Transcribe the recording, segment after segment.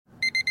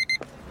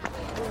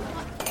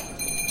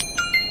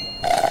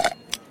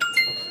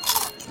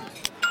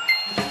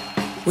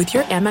With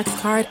your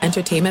Amex card,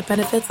 entertainment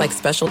benefits like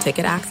special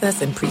ticket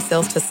access and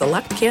pre-sales to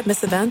select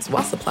can't-miss events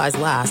while supplies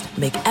last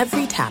make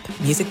every tap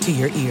music to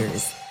your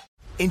ears.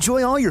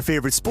 Enjoy all your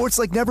favorite sports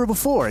like never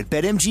before at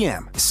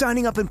BetMGM.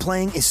 Signing up and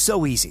playing is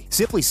so easy.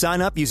 Simply sign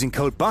up using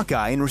code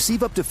Buckeye and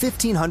receive up to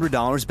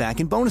 $1,500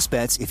 back in bonus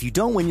bets if you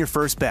don't win your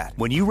first bet.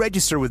 When you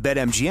register with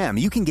BetMGM,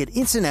 you can get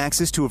instant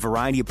access to a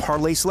variety of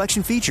parlay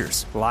selection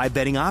features, live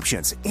betting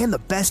options, and the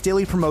best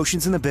daily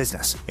promotions in the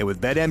business. And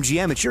with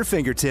BetMGM at your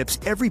fingertips,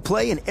 every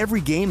play and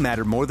every game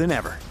matter more than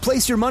ever.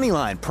 Place your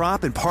moneyline,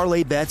 prop, and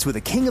parlay bets with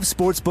the king of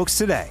sportsbooks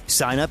today.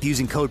 Sign up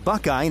using code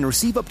Buckeye and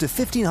receive up to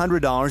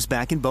 $1,500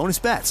 back in bonus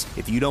bets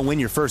if you don't win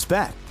your first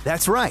bet.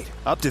 That's right,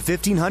 up to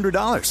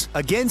 $1,500.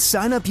 Again,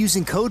 sign up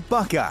using code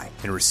Buckeye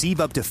and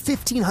receive up to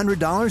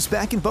 $1,500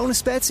 back in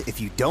bonus bets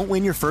if you don't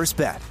win your first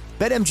bet.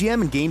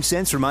 BetMGM and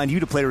GameSense remind you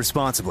to play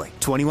responsibly.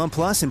 21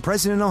 plus and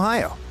present in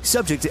Ohio.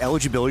 Subject to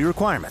eligibility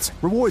requirements.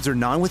 Rewards are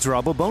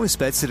non-withdrawable bonus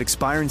bets that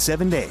expire in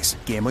 7 days.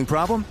 Gambling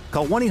problem?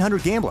 Call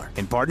 1-800-GAMBLER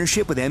in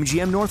partnership with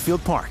MGM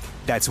Northfield Park.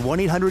 That's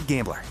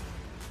 1-800-GAMBLER.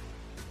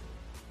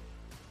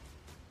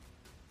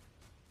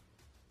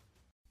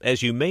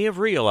 As you may have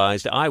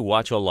realized, I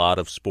watch a lot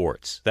of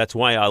sports. That's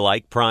why I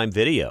like Prime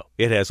Video.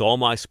 It has all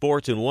my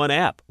sports in one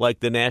app,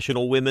 like the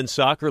National Women's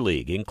Soccer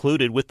League,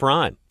 included with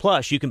Prime.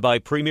 Plus, you can buy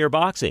Premier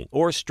Boxing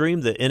or stream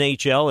the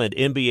NHL and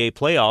NBA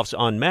playoffs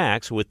on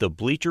Max with the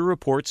Bleacher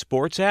Report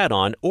Sports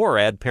add-on, or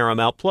add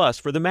Paramount Plus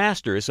for the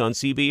Masters on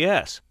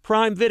CBS.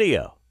 Prime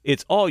Video.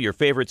 It's all your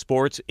favorite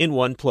sports in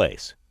one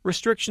place.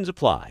 Restrictions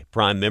apply.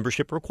 Prime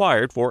membership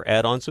required for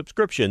add-on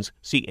subscriptions.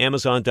 See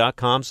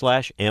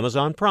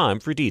Amazon.com/Amazon Prime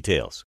for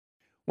details.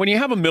 When you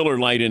have a Miller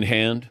Lite in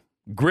hand,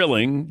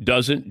 grilling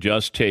doesn't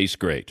just taste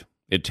great.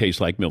 It tastes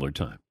like Miller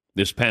time.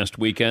 This past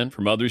weekend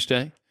for Mother's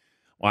Day,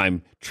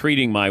 I'm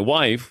treating my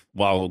wife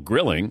while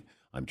grilling.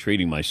 I'm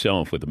treating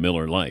myself with a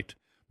Miller Lite.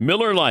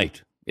 Miller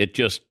Lite, it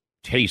just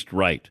tastes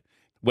right.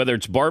 Whether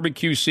it's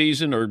barbecue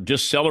season or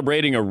just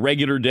celebrating a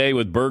regular day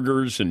with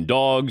burgers and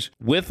dogs,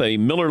 with a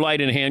Miller Lite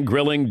in hand,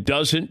 grilling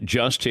doesn't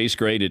just taste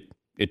great.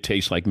 It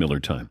tastes like Miller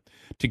time.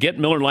 To get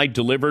Miller Lite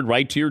delivered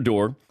right to your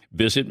door,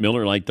 visit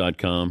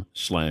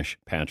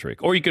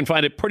MillerLite.com/Patrick. Or you can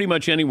find it pretty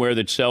much anywhere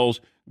that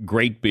sells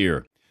great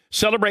beer.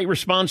 Celebrate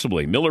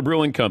responsibly. Miller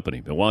Brewing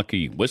Company,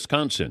 Milwaukee,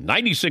 Wisconsin.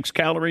 96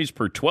 calories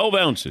per 12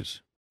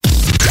 ounces.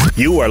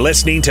 You are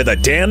listening to the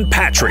Dan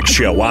Patrick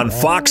Show on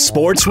Fox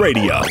Sports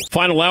Radio.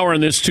 Final hour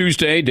on this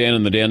Tuesday. Dan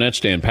and the Danettes,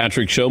 Dan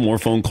Patrick Show. More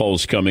phone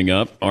calls coming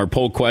up. Our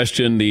poll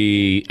question,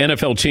 the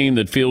NFL team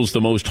that feels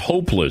the most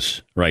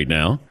hopeless right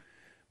now.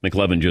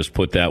 McLevin just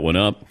put that one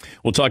up.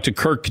 We'll talk to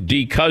Kirk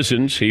D.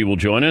 Cousins. He will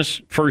join us.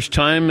 First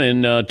time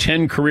in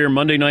 10 career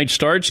Monday night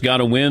starts. Got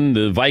to win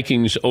the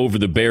Vikings over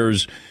the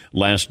Bears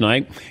last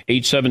night.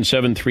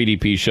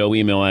 877-3DP Show.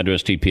 Email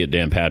address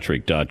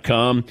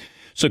dp@danpatrick.com.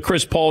 So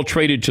Chris Paul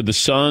traded to the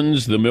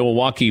Suns. The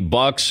Milwaukee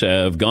Bucks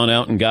have gone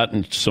out and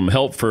gotten some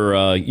help for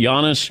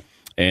Giannis,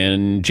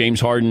 and James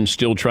Harden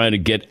still trying to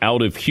get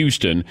out of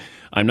Houston.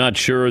 I'm not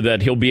sure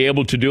that he'll be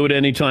able to do it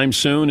anytime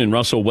soon, and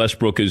Russell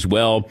Westbrook as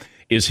well.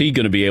 Is he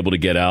going to be able to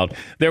get out?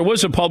 There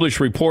was a published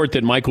report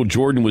that Michael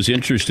Jordan was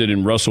interested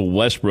in Russell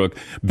Westbrook,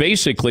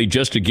 basically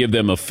just to give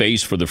them a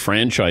face for the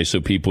franchise so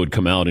people would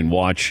come out and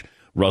watch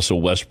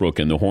Russell Westbrook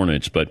and the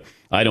Hornets, but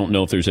I don't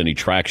know if there's any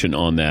traction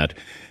on that.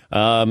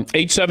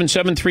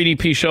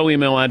 877-3DP Show,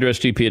 email address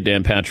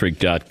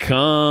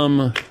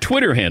dp@danpatrick.com,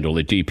 Twitter handle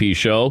at DP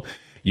Show.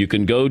 You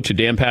can go to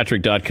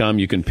danpatrick.com.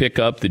 You can pick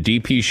up the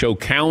DP Show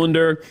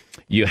calendar.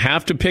 You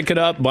have to pick it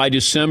up by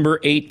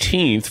December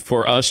 18th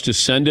for us to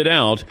send it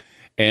out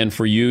and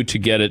for you to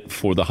get it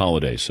for the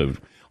holidays. So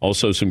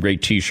also some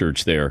great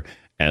T-shirts there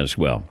as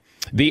well.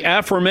 The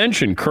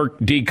aforementioned Kirk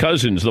D.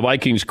 Cousins, the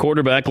Vikings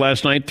quarterback,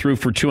 last night threw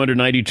for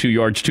 292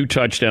 yards, 2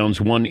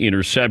 touchdowns, 1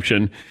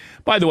 interception.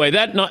 By the way,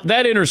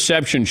 that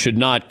interception should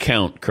not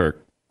count,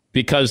 Kirk,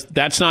 because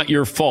that's not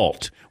your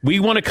fault. We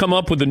want to come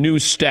up with a new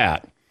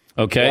stat,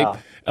 okay? Yeah.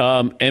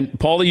 And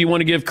Paulie, you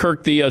want to give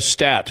Kirk the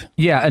stat?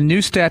 Yeah, a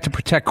new stat to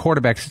protect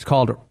quarterbacks. It's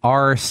called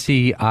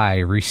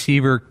RCI,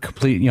 receiver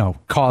complete,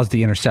 caused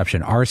the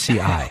interception,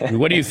 RCI.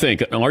 What do you think?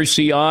 An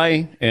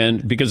RCI?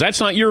 And because that's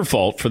not your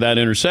fault for that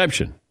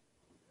interception.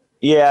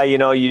 Yeah,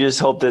 you just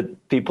hope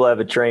that people have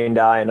a trained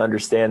eye and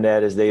understand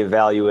that as they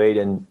evaluate,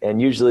 and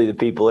usually the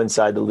people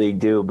inside the league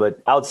do, but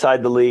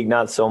outside the league,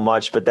 not so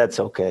much, but that's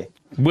okay.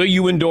 Will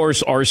you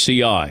endorse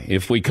RCI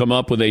if we come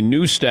up with a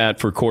new stat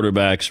for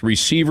quarterbacks,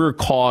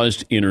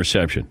 receiver-caused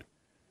interception?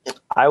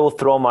 I will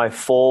throw my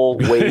full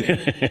weight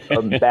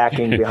of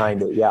backing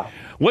behind it, yeah.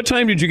 What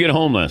time did you get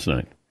home last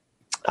night?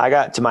 I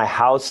got to my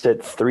house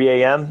at 3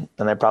 a.m.,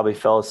 and I probably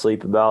fell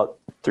asleep about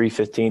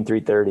 3:15,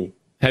 3:30.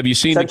 Have you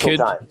seen Central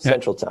the kids?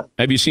 Central time.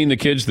 Have you seen the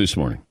kids this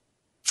morning?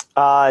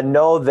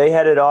 No, they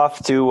headed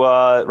off to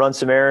run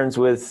some errands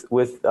with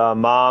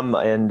Mom,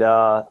 and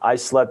I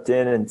slept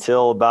in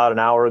until about an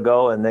hour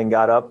ago and then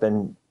got up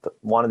and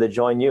wanted to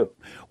join you.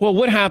 Well,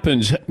 what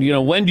happens,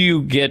 when do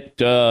you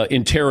get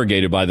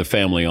interrogated by the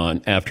family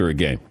after a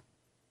game?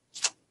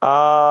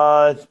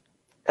 At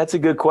That's a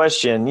good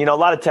question. A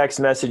lot of text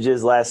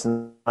messages last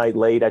night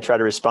late. I try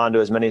to respond to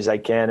as many as I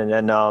can. And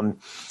then,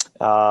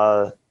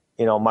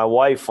 my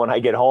wife, when I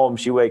get home,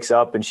 she wakes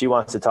up and she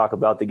wants to talk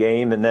about the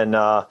game. And then,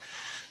 I'll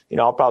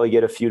probably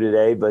get a few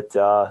today. But,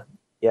 the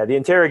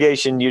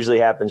interrogation usually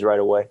happens right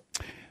away.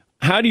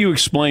 How do you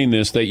explain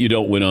this, that you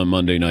don't win on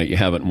Monday night? You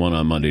haven't won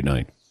on Monday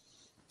night.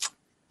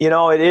 It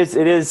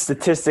is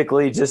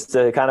statistically just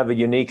a kind of a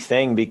unique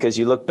thing because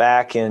you look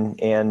back and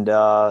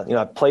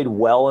I played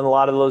well in a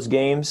lot of those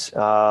games,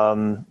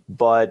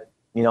 but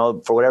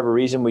for whatever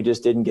reason we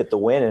just didn't get the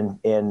win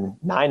in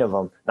 9 of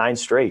them, 9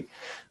 straight.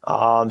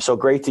 So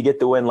great to get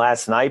the win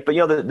last night. But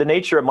the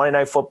nature of Monday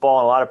Night Football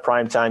and a lot of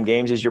primetime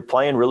games is you're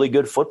playing really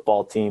good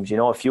football teams.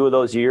 A few of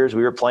those years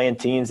we were playing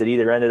teams that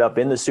either ended up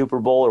in the Super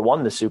Bowl or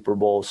won the Super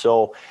Bowl.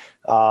 So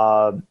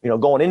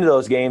going into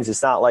those games,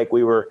 it's not like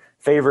we were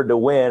favored to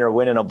win or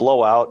win in a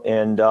blowout.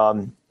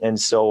 And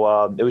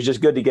so it was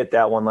just good to get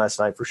that one last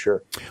night for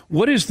sure.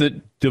 What is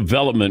the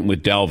development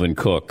with Dalvin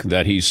Cook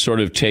that he's sort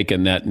of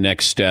taken that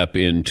next step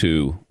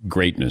into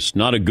greatness?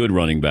 Not a good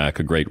running back,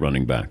 a great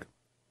running back.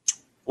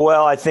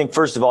 Well, I think,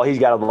 first of all, he's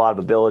got a lot of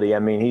ability. I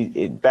mean,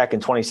 he back in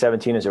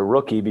 2017 as a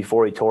rookie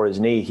before he tore his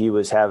knee, he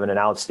was having an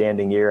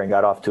outstanding year and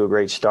got off to a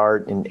great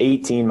start. In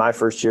 2018, my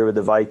first year with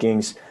the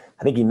Vikings,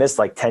 I think he missed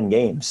like 10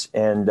 games.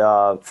 And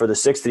for the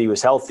 6 that he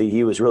was healthy,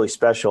 he was really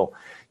special.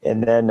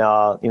 And then,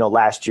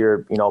 last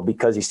year,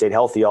 because he stayed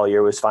healthy all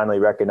year, was finally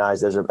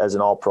recognized as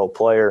an all-pro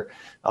player.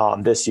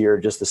 This year,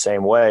 just the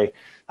same way.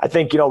 I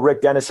think,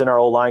 Rick Dennison, our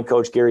O-line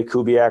coach, Gary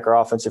Kubiak, our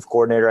offensive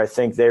coordinator, I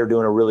think they're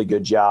doing a really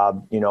good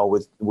job,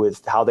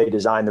 with how they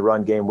design the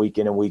run game week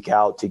in and week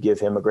out to give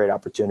him a great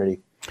opportunity.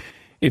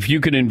 If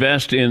you could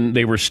invest in,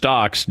 they were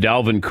stocks,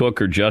 Dalvin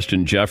Cook or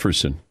Justin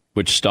Jefferson,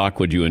 which stock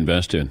would you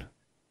invest in?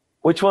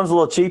 Which one's a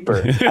little cheaper?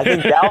 I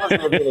think Dalvin's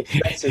going to be an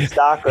expensive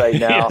stock right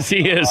now. Yes,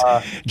 he is.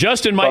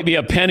 Justin might be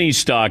a penny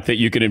stock that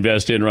you can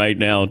invest in right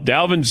now.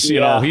 Dalvin's,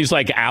 he's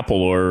like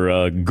Apple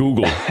or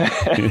Google.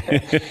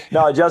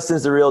 No,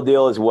 Justin's the real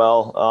deal as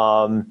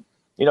well.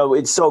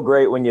 It's so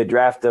great when you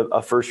draft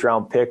a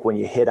first-round pick when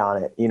you hit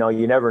on it.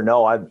 You never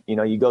know.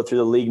 You go through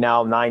the league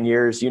now 9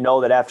 years.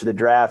 That after the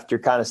draft, you're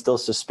kind of still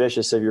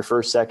suspicious of your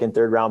first, second,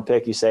 third-round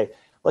pick. You say,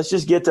 let's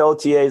just get to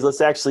OTAs. Let's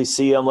actually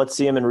see them. Let's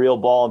see them in real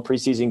ball and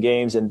preseason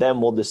games, and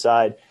then we'll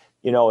decide,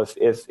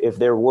 if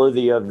they're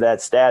worthy of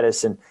that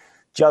status. And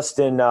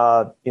Justin,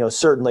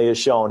 certainly has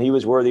shown he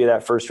was worthy of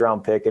that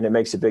first-round pick, and it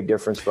makes a big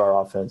difference for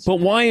our offense. But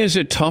why is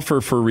it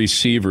tougher for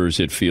receivers,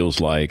 it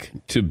feels like,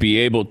 to be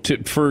able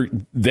to, for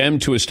them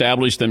to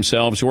establish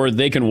themselves where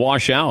they can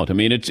wash out? I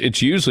mean,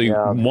 it's usually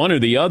one or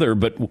the other,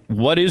 but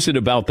what is it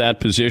about that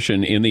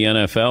position in the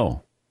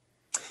NFL?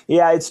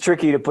 Yeah, it's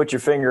tricky to put your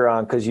finger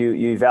on because you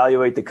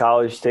evaluate the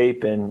college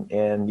tape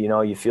and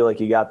you feel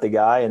like you got the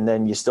guy, and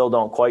then you still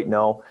don't quite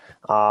know.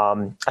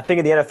 I think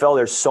in the NFL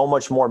there's so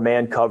much more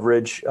man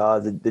coverage.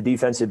 The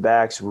defensive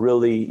backs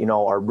really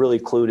are really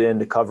clued in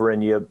to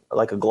covering you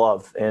like a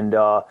glove. And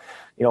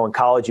in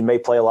college you may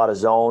play a lot of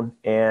zone,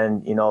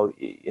 and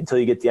until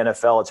you get the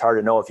NFL, it's hard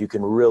to know if you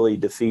can really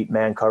defeat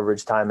man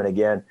coverage time and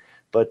again.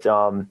 But,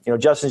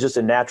 Justin's just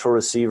a natural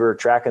receiver.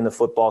 Tracking the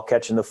football,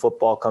 catching the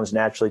football comes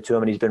naturally to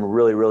him, and he's been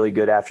really, really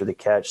good after the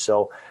catch.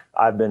 So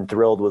I've been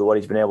thrilled with what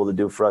he's been able to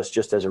do for us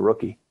just as a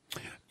rookie.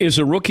 Is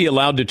a rookie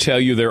allowed to tell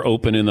you they're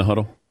open in the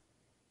huddle?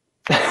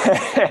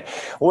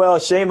 Well,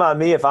 shame on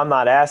me if I'm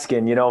not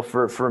asking.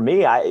 For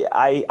me,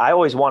 I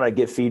always want to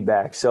get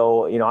feedback.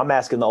 So, I'm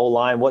asking the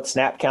O-line, what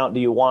snap count do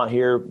you want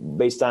here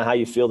based on how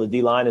you feel the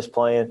D-line is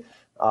playing?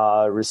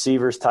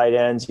 Receivers, tight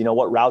ends,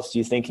 what routes do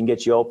you think can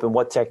get you open?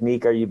 What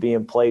technique are you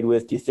being played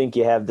with? Do you think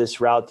you have this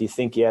route? Do you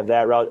think you have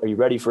that route? Are you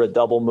ready for a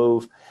double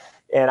move?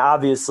 And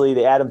obviously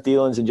the Adam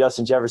Thielens and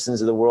Justin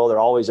Jeffersons of the world are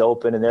always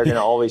open, and they're going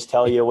to always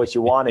tell you what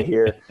you want to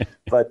hear.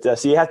 But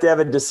so you have to have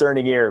a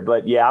discerning ear.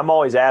 But, yeah, I'm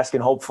always asking,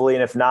 hopefully,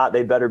 and if not,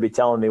 they better be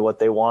telling me what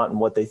they want and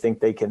what they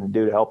think they can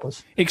do to help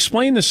us.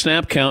 Explain the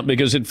snap count,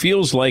 because it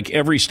feels like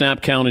every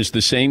snap count is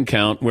the same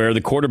count where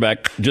the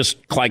quarterback just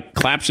like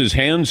claps his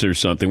hands or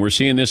something. We're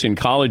seeing this in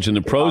college and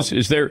the pros.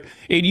 Is there?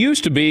 It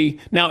used to be.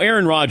 Now,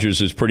 Aaron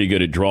Rodgers is pretty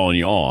good at drawing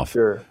you off.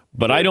 Sure.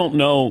 But I don't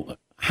know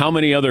how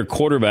many other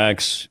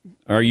quarterbacks.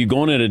 Are you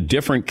going at a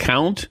different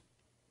count?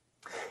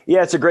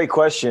 Yeah, it's a great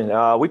question.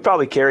 We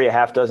probably carry a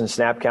half dozen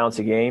snap counts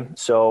a game.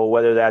 So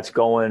whether that's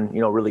going,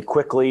 really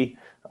quickly,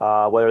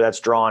 whether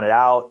that's drawing it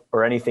out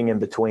or anything in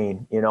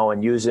between,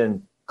 and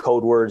using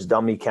code words,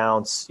 dummy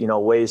counts,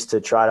 ways to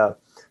try to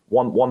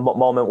one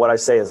moment what I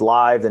say is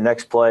live, the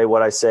next play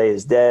what I say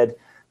is dead.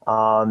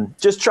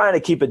 Just trying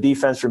to keep a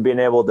defense from being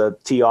able to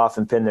tee off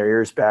and pin their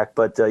ears back.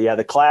 But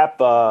the clap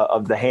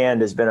of the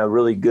hand has been a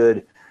really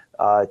good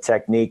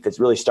technique that's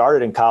really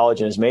started in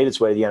college and has made its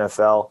way to the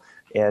NFL.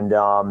 And,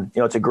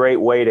 it's a great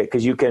way to,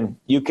 because you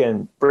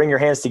can bring your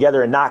hands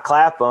together and not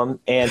clap them.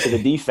 And to the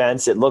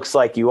defense, it looks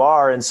like you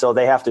are. And so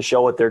they have to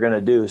show what they're going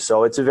to do.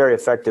 So it's a very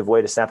effective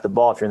way to snap the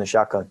ball if you're in the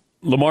shotgun.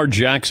 Lamar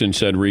Jackson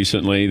said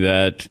recently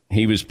that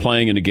he was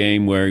playing in a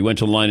game where he went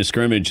to the line of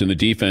scrimmage and the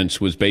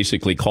defense was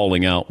basically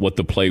calling out what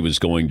the play was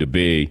going to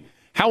be.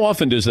 How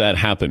often does that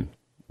happen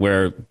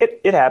where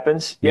it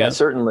happens. Yeah,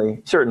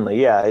 certainly.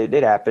 Yeah,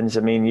 it happens.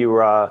 I mean,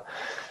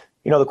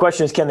 the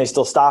question is, can they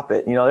still stop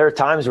it? There are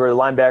times where the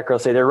linebacker will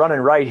say they're running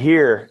right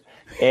here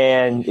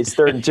and it's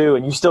 3rd and 2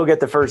 and you still get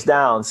the first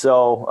down.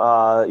 So,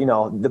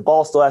 the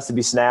ball still has to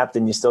be snapped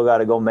and you still got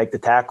to go make the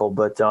tackle.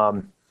 But,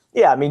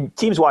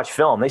 teams watch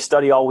film. They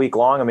study all week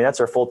long. I mean, that's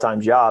their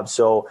full-time job.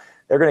 So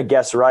they're going to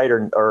guess right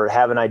or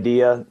have an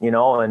idea,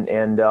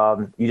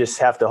 and you just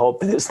have to hope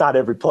that it's not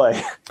every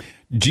play.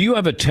 Do you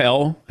have a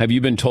tell? Have you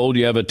been told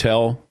you have a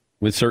tell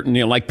with certain,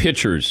 like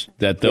pitchers,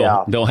 that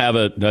they'll have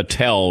a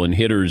tell and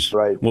hitters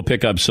will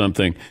pick up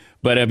something?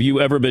 But have you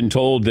ever been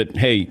told that,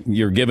 hey,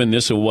 you're giving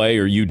this away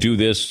or you do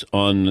this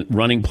on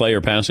running play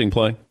or passing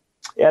play?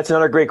 Yeah, it's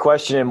another great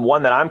question, and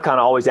one that I'm kind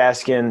of always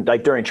asking,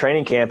 like during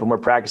training camp when we're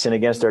practicing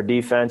against our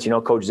defense.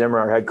 Coach Zimmer,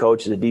 our head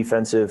coach,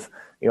 is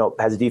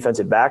has a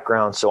defensive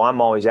background, so I'm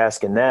always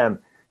asking them,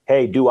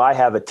 hey, do I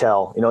have a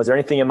tell? Is there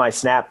anything in my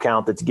snap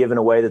count that's given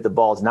away that the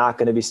ball is not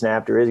going to be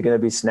snapped or is it going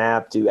to be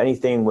snapped? Do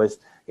anything with,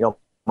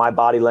 my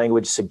body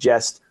language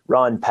suggest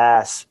run,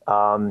 pass?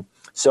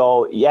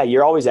 So, yeah,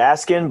 you're always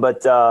asking,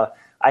 but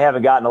I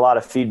haven't gotten a lot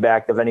of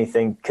feedback of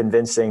anything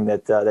convincing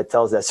that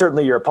tells that.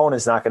 Certainly your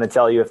opponent's not going to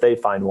tell you if they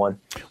find one.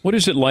 What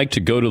is it like to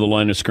go to the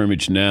line of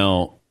scrimmage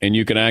now and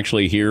you can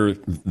actually hear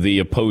the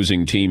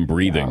opposing team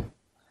breathing? Yeah.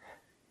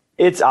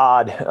 It's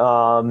odd.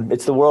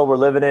 It's the world we're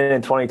living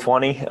in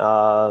 2020.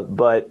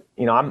 But,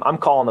 I'm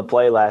calling the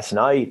play last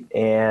night,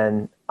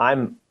 and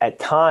I'm at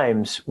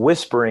times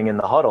whispering in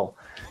the huddle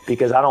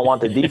because I don't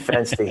want the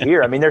defense to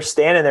hear. I mean, they're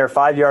standing there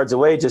 5 yards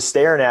away just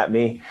staring at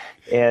me.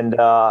 And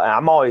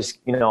I'm always,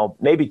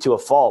 maybe to a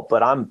fault,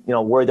 but I'm,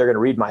 worried they're going to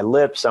read my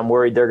lips. I'm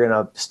worried they're going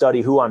to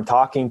study who I'm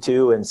talking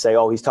to and say,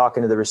 oh, he's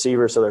talking to the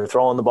receiver, so they're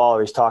throwing the ball,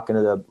 or he's talking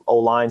to the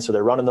O-line, so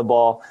they're running the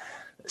ball.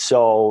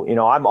 So,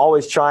 I'm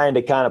always trying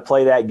to kind of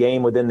play that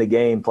game within the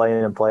game, play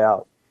in and play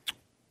out.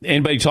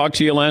 Anybody talk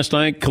to you last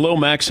night? Khalil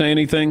Mack say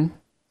anything?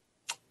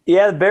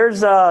 Yeah, the Bears,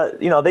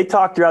 they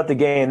talk throughout the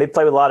game. They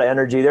play with a lot of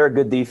energy. They're a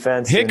good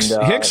defense.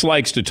 Hicks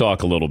likes to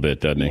talk a little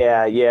bit, doesn't he?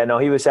 Yeah. No,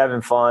 he was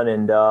having fun.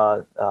 And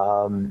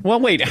well,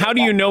 wait, how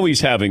do you know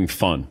he's having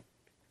fun?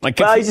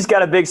 He's just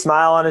got a big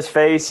smile on his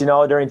face.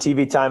 During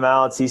TV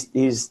timeouts,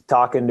 he's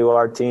talking to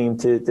our team,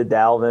 to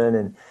Dalvin,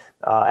 and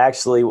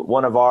actually,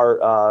 one of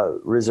our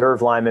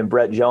reserve linemen,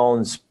 Brett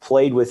Jones,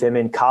 played with him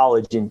in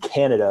college in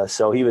Canada.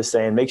 So he was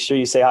saying, make sure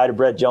you say hi to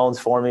Brett Jones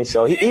for me.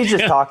 So he's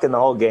just talking the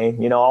whole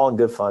game, all in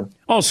good fun.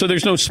 Oh, so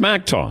there's no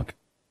smack talk.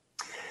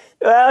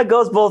 Well, it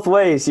goes both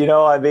ways.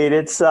 I mean,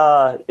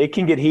 it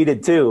can get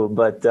heated too.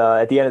 But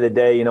at the end of the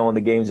day, when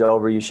the game's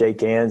over, you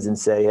shake hands and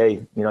say,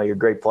 hey, you're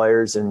great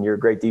players and you're a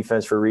great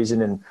defense for a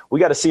reason. And we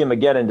got to see them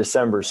again in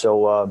December.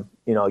 So,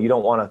 you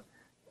don't want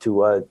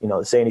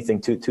to say anything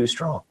too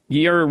strong.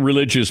 You're a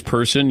religious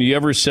person. You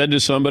ever said to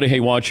somebody, hey,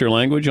 watch your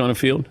language on a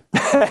field?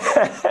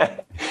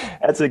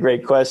 That's a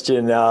great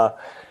question.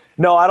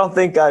 No, I don't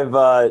think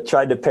I've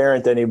tried to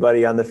parent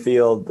anybody on the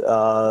field.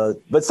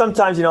 But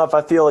sometimes, if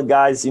I feel a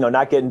guy's,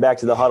 not getting back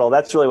to the huddle,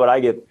 that's really what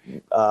I get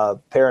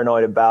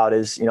paranoid about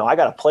is, I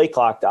got a play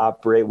clock to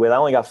operate with. I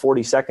only got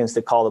 40 seconds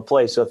to call the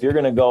play. So if you're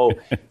going to go,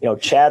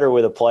 chatter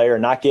with a player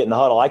and not get in the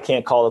huddle, I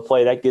can't call the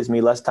play. That gives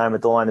me less time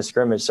at the line of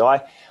scrimmage. So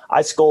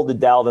I scolded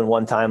Dalvin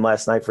one time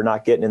last night for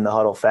not getting in the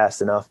huddle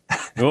fast enough.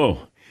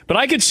 Oh, but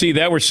I could see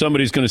that where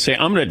somebody's going to say,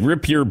 I'm going to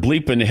rip your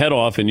bleeping head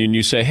off. And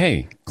you say,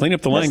 hey, clean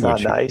up the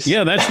language. That's not nice.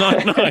 Yeah, that's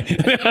not nice.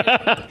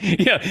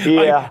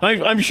 Yeah.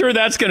 I'm sure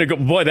that's going to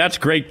go. Boy, that's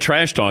great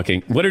trash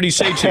talking. What did he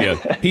say to you?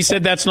 He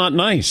said, that's not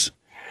nice.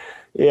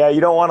 Yeah,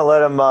 you don't want to let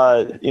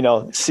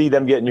them, see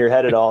them get in your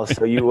head at all.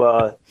 So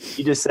you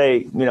just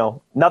say,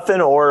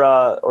 nothing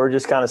or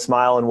just kind of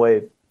smile and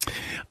wave.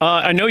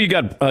 I know you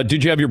got.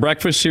 Did you have your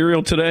breakfast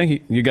cereal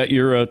today? You got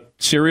your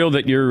cereal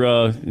that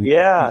you're.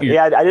 Yeah.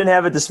 I didn't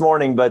have it this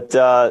morning, but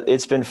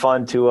it's been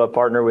fun to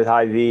partner with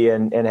Hy-Vee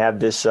and have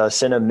this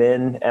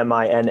cinnamon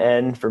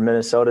MINN for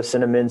Minnesota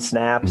cinnamon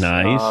snaps.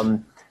 Nice.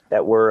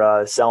 That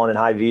we're selling in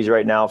Hy-Vees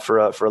right now for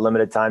a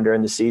limited time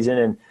during the season,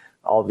 and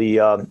all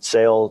the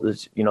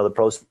sales, the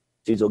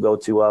proceeds will go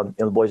to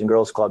the Boys and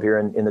Girls Club here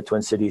in the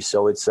Twin Cities.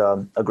 So it's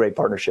a great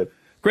partnership.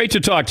 Great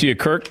to talk to you,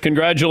 Kirk.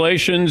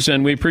 Congratulations,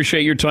 and we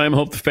appreciate your time.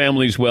 Hope the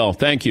family's well.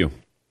 Thank you.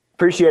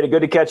 Appreciate it.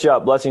 Good to catch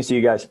up. Blessings to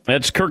you guys.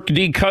 That's Kirk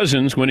D.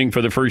 Cousins winning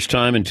for the first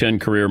time in 10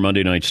 career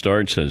Monday night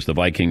starts as the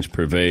Vikings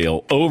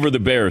prevail over the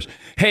Bears.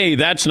 Hey,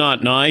 that's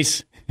not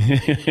nice.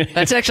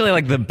 That's actually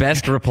like the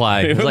best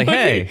reply. It was like,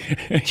 hey,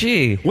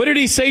 gee. What did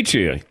he say to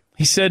you?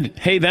 He said,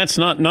 hey, that's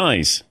not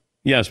nice.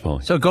 Yes, Paul.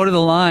 So go to the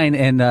line,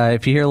 and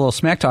if you hear a little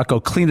smack talk, go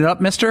clean it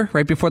up, mister,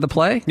 right before the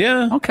play?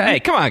 Yeah. Okay. Hey,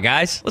 come on,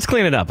 guys. Let's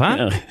clean it up,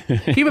 huh? Yeah.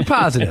 Keep it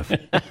positive.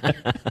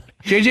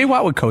 J.J.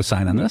 Watt would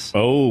co-sign on this.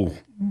 Oh,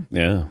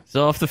 yeah.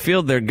 So off the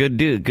field, they're good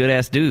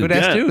ass dudes.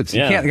 Good-ass dudes.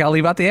 Yeah. You got to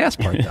leave out the ass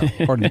part, though,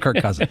 according to Kirk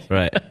Cousins.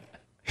 Right.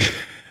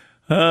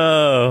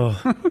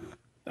 Oh,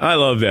 I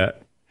love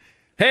that.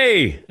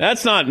 Hey,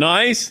 that's not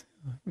nice.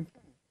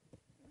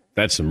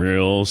 That's some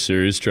real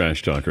serious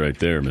trash talk right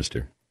there,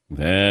 mister.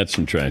 That's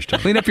some trash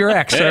talk. Clean up your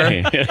act,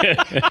 sir.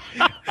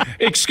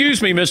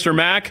 Excuse me, Mr.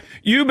 Mack.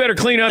 You better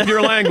clean up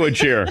your language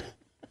here.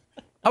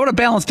 I want a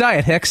balanced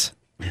diet, Hicks.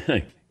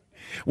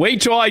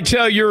 Wait till I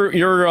tell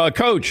your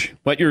coach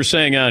what you're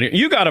saying out here.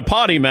 You got a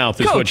potty mouth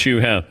is Coach, what you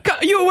have.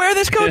 You aware of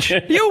this, Coach?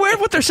 You aware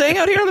of what they're saying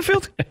out here on the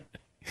field?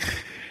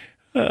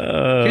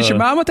 Is your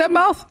mom with that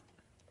mouth?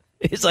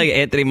 It's like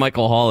Anthony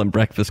Michael Hall in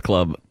Breakfast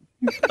Club.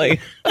 Like,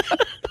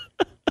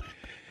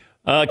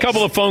 a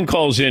couple of phone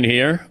calls in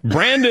here.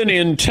 Brandon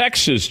in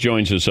Texas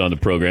joins us on the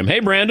program.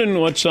 Hey, Brandon,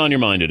 what's on your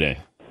mind today?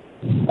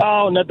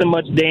 Oh, nothing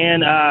much,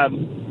 Dan.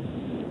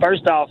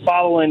 First off,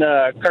 following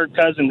Kirk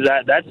Cousins,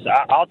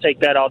 I'll take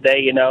that all day.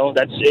 You know,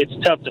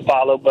 it's tough to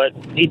follow, but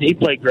he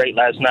played great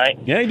last night.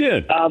 Yeah, he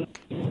did.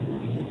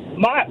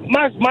 My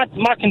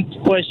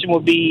question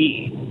would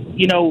be,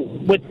 you know,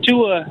 with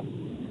Tua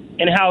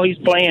and how he's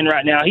playing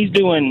right now, he's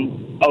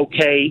doing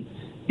okay.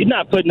 He's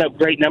not putting up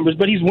great numbers,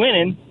 but he's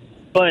winning.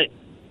 But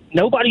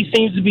nobody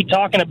seems to be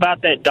talking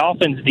about that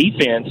Dolphins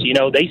defense. You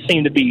know, they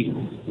seem to be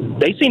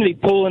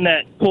pulling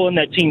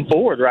that team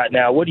forward right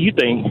now. What do you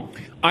think?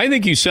 I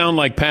think you sound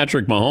like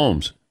Patrick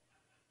Mahomes.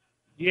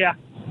 Yeah.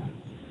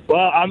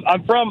 Well,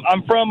 I'm from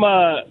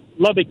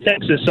Lubbock,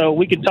 Texas, so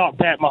we can talk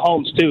Pat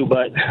Mahomes too.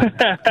 But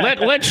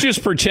let's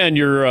just pretend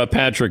you're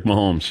Patrick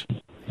Mahomes.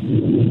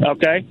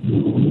 Okay.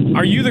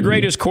 Are you the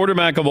greatest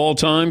quarterback of all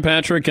time,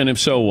 Patrick? And if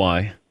so,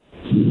 why?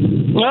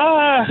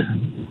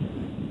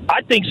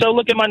 I think so.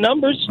 Look at my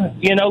numbers.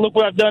 You know, look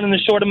what I've done in a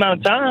short amount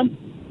of time.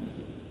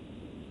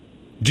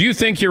 Do you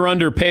think you're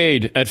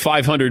underpaid at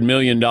 $500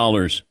 million?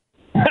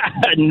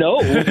 No.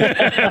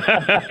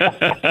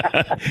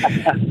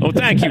 Well,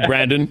 thank you,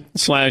 Brandon /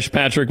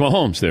 Patrick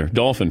Mahomes there,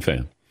 Dolphin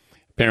fan.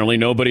 Apparently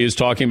nobody is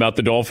talking about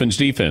the Dolphins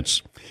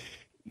defense.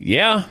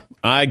 Yeah,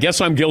 I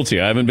guess I'm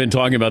guilty. I haven't been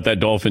talking about that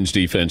Dolphins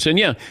defense. And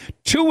yeah,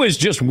 Tua is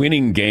just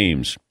winning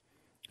games.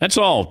 That's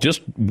all.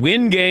 Just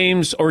win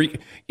games, or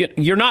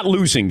you're not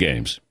losing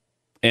games.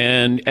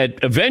 And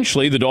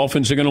eventually the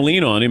Dolphins are going to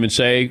lean on him and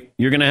say,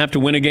 you're going to have to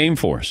win a game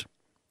for us.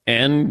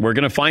 And we're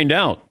going to find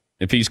out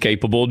if he's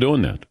capable of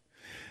doing that.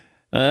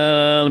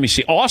 Let me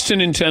see.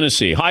 Austin in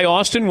Tennessee. Hi,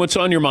 Austin. What's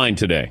on your mind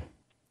today?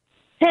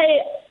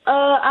 Hey,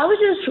 I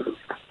was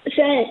just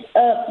saying,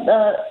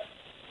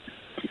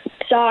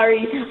 sorry.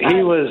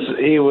 He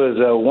was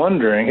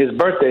wondering. His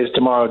birthday's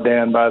tomorrow,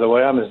 Dan, by the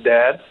way. I'm his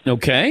dad.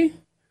 Okay.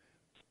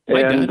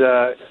 And,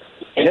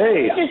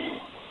 hey. I was just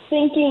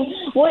thinking,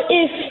 what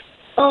if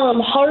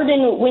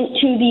Harden went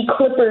to the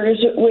Clippers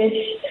with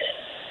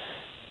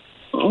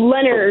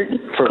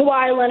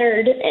Kawhi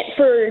Leonard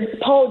for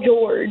Paul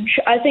George?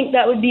 I think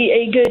that would be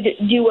a good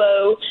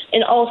duo,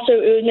 and also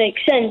it would make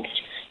sense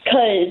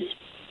because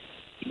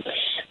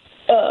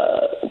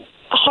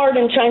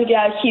Harden's trying to get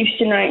out of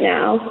Houston right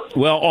now.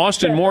 Well,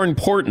 Austin, more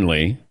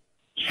importantly,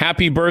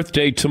 happy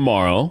birthday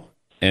tomorrow,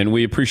 and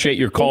we appreciate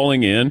your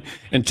calling in,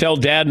 and tell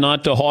Dad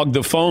not to hog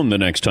the phone the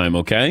next time,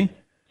 okay?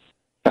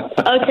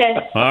 Okay.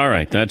 All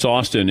right, that's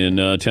Austin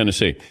in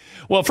Tennessee.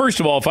 Well, first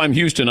of all, if I'm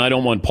Houston, I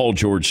don't want Paul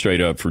George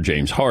straight up for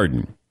James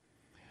Harden.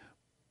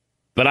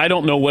 But I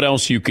don't know what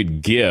else you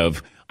could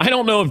give. I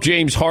don't know if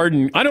James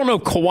Harden, I don't know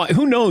Kawhi.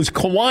 Who knows?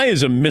 Kawhi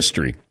is a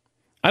mystery.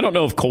 I don't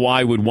know if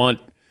Kawhi would want,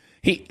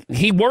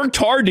 he worked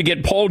hard to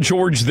get Paul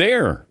George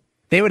there.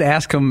 They would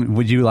ask him,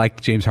 would you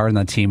like James Harden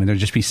on the team? And there'd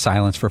just be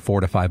silence for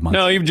 4 to 5 months.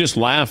 No, he would just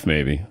laugh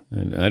maybe.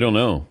 I don't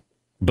know.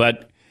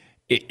 But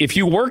if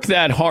you work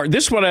that hard,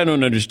 this is what I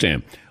don't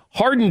understand.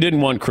 Harden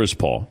didn't want Chris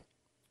Paul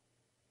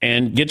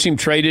and gets him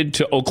traded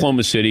to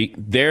Oklahoma City.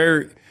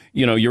 There,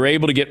 you're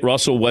able to get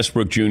Russell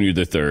Westbrook Jr.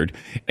 III.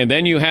 And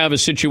then you have a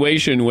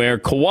situation where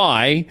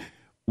Kawhi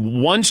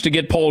wants to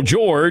get Paul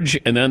George,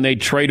 and then they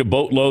trade a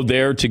boatload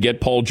there to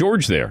get Paul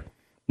George there.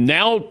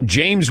 Now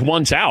James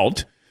wants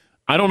out.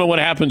 I don't know what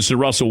happens to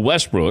Russell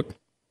Westbrook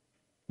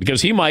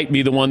because he might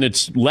be the one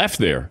that's left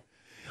there.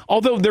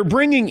 Although they're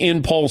bringing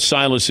in Paul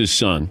Silas's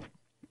son,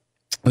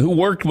 who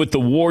worked with the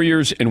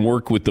Warriors and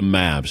worked with the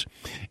Mavs.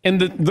 And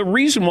the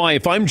reason why,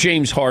 if I'm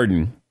James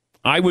Harden,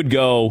 I would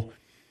go,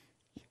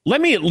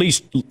 let me at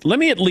least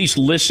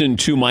listen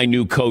to my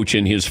new coach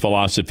and his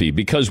philosophy,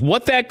 because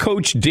what that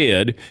coach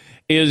did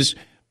is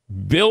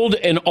build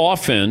an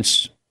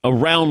offense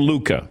around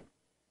Luka.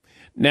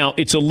 Now,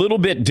 it's a little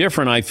bit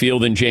different, I feel,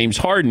 than James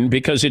Harden,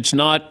 because it's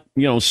not,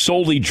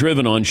 solely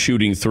driven on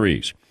shooting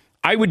threes.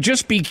 I would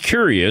just be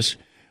curious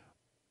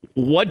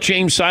what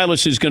James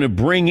Silas is going to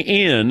bring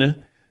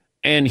in,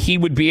 and he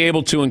would be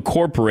able to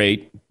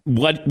incorporate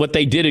what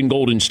they did in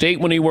Golden State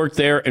when he worked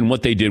there and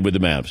what they did with the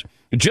Mavs.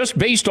 Just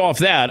based off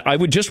that, I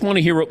would just want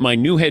to hear what my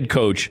new head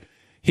coach,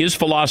 his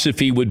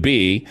philosophy would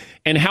be,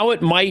 and how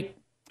it might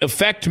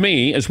affect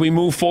me as we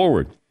move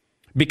forward.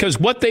 Because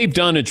what they've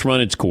done, it's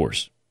run its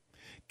course.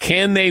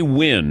 Can they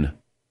win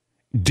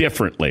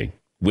differently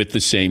with the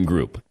same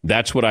group?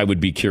 That's what I would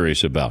be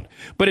curious about.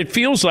 But it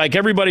feels like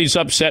everybody's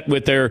upset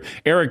with their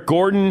Eric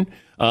Gordon,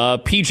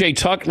 PJ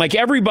Tuck, like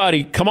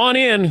everybody, come on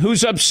in.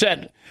 Who's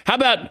upset? How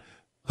about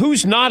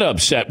who's not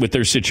upset with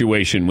their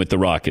situation with the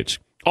Rockets?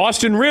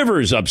 Austin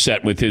Rivers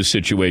upset with his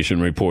situation,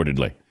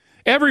 reportedly.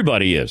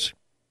 Everybody is.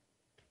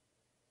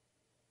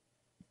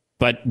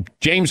 But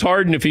James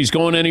Harden, if he's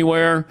going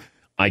anywhere,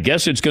 I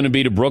guess it's going to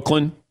be to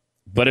Brooklyn.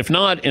 But if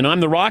not, and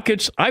I'm the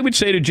Rockets, I would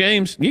say to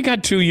James, you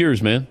got 2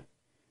 years, man.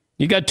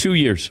 You got 2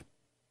 years.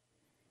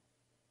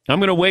 I'm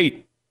going to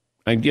wait.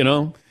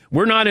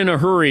 We're not in a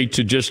hurry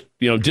to just,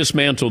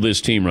 dismantle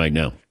this team right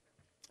now.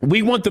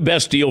 We want the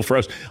best deal for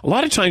us. A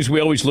lot of times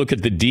we always look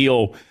at the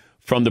deal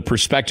from the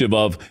perspective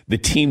of the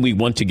team we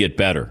want to get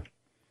better.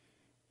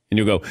 And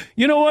you go,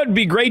 you know what? It'd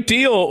be a great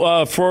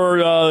deal for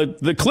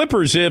the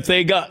Clippers if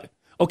they got...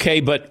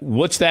 Okay, but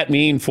what's that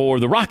mean for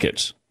the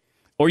Rockets?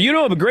 Or,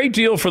 a great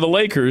deal for the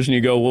Lakers. And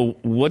you go, well,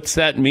 what's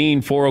that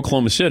mean for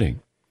Oklahoma City?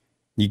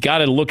 You got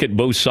to look at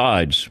both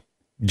sides,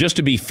 just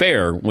to be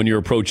fair when you're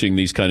approaching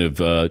these kind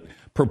of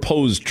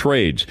proposed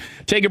trades.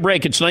 Take a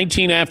break. It's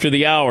 19 after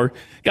the hour.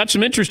 Got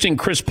some interesting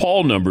Chris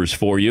Paul numbers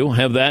for you.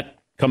 Have that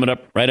coming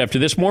up right after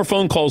this. More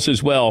phone calls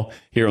as well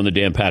here on the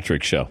Dan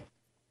Patrick Show.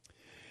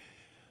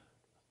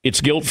 It's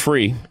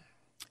guilt-free,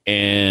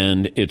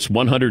 and it's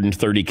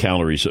 130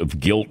 calories of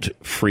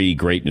guilt-free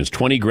greatness.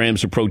 20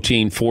 grams of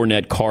protein, 4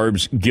 net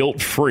carbs,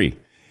 guilt-free.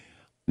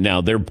 Now,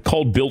 they're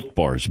called Built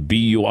Bars,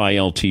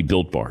 B-U-I-L-T,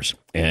 Built Bars.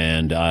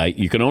 And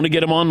you can only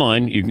get them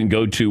online. You can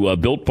go to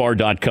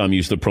BuiltBar.com,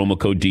 use the promo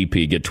code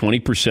DP, get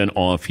 20%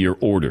 off your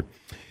order.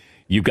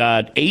 You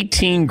got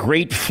 18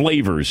 great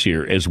flavors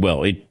here as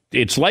well.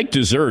 It's like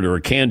dessert or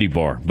a candy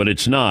bar, but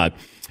it's not.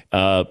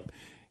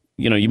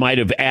 You might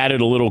have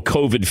added a little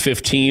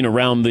COVID-15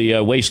 around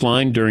the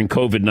waistline during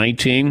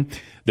COVID-19.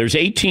 There's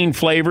 18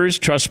 flavors.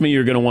 Trust me,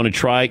 you're going to want to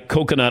try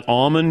coconut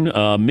almond,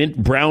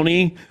 mint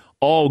brownie,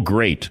 all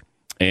great.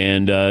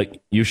 And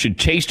you should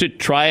taste it,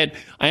 try it.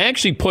 I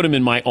actually put them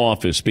in my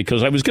office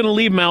because I was going to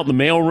leave them out in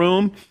the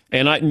mailroom.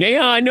 And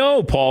I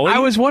know, Paul. I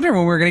was wondering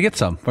when we were going to get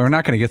some, but we're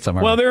not going to get some.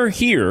 Well, they're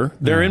here.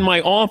 They're in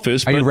my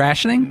office. Are you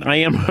rationing? I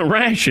am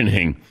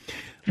rationing.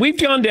 We've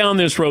gone down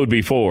this road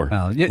before.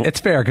 Well,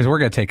 it's fair because we're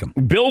going to take them.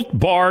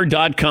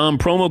 BuiltBar.com,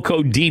 promo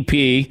code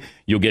DP.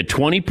 You'll get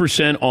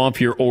 20% off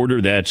your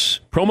order. That's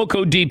promo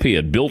code DP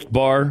at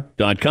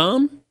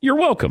BuiltBar.com. You're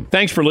welcome.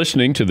 Thanks for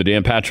listening to the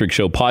Dan Patrick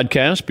Show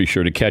podcast. Be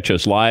sure to catch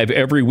us live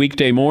every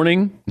weekday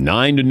morning,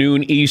 9 to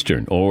noon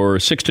Eastern or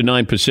 6 to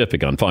 9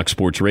 Pacific on Fox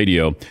Sports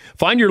Radio.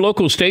 Find your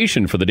local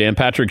station for the Dan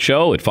Patrick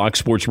Show at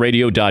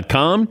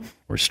foxsportsradio.com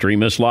or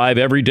stream us live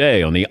every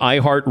day on the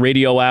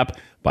iHeartRadio app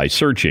by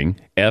searching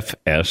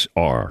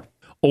FSR.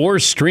 Or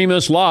stream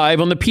us live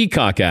on the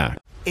Peacock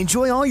app.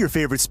 Enjoy all your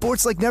favorite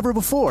sports like never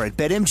before at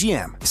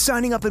BetMGM.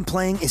 Signing up and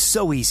playing is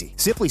so easy.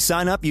 Simply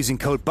sign up using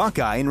code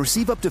Buckeye and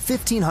receive up to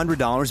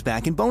 $1,500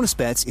 back in bonus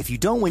bets if you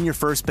don't win your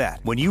first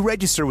bet. When you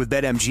register with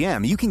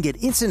BetMGM, you can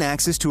get instant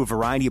access to a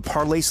variety of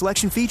parlay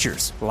selection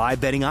features, live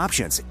betting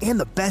options, and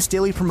the best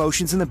daily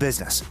promotions in the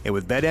business. And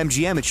with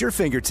BetMGM at your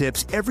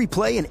fingertips, every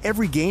play and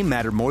every game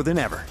matter more than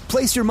ever.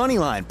 Place your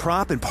moneyline,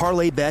 prop, and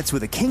parlay bets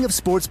with the king of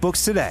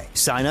sportsbooks today.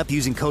 Sign up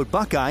using code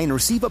Buckeye and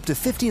receive up to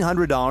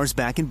 $1,500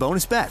 back in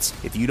bonus bets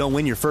if you don't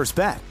win your first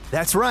bet.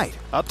 That's right,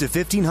 up to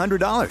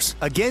 $1,500.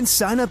 Again,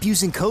 sign up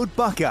using code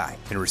Buckeye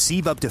and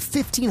receive up to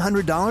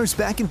 $1,500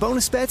 back in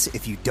bonus bets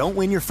if you don't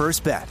win your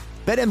first bet.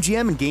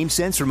 BetMGM and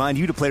GameSense remind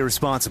you to play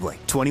responsibly.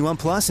 21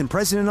 plus and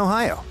present in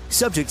Ohio.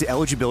 Subject to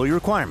eligibility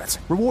requirements.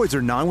 Rewards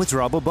are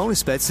non-withdrawable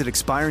bonus bets that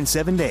expire in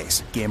 7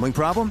 days. Gambling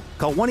problem?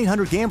 Call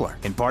 1-800-GAMBLER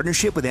in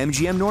partnership with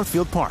MGM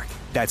Northfield Park.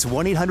 That's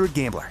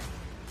 1-800-GAMBLER.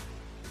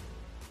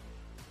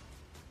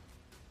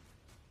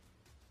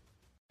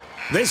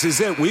 This is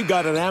it. We've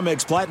got an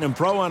Amex Platinum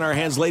Pro on our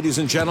hands, ladies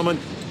and gentlemen.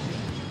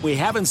 We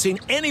haven't seen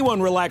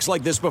anyone relax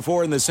like this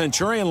before in the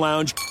Centurion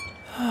Lounge.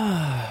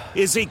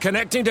 Is he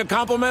connecting to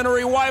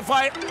complimentary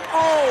Wi-Fi?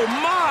 Oh,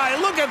 my.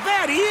 Look at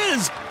that. He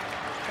is.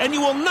 And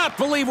you will not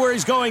believe where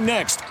he's going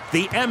next.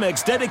 The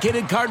Amex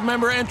dedicated card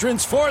member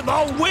entrance for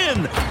the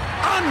win.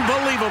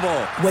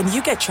 Unbelievable. When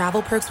you get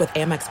travel perks with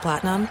Amex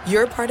Platinum,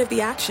 you're part of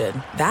the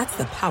action. That's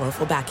the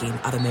powerful backing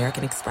of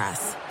American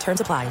Express. Terms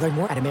apply. Learn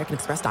more at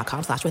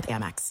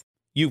americanexpress.com/withAmex.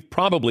 You've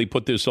probably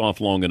put this off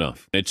long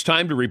enough. It's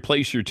time to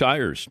replace your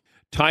tires.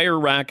 Tire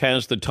Rack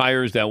has the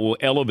tires that will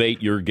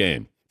elevate your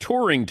game.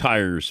 Touring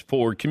tires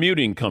for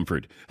commuting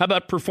comfort. How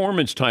about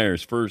performance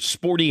tires for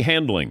sporty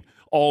handling?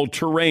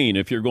 All-terrain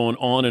if you're going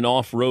on and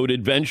off-road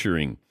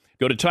adventuring.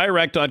 Go to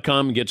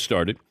TireRack.com and get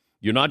started.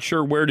 You're not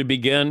sure where to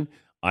begin?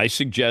 I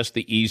suggest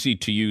the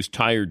easy-to-use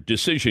tire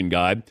decision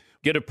guide.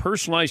 Get a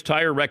personalized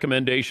tire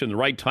recommendation, the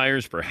right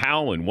tires for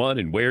how and what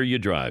and where you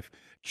drive.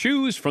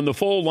 Choose from the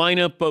full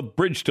lineup of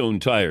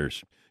Bridgestone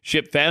tires.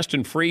 Ship fast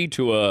and free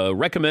to a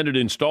recommended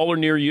installer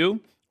near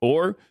you,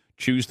 or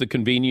choose the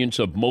convenience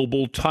of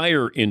mobile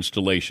tire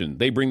installation.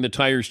 They bring the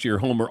tires to your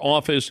home or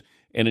office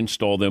and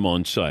install them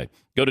on site.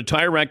 Go to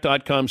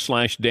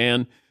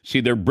TireRack.com/Dan.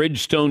 See their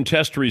Bridgestone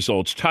test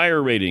results,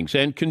 tire ratings,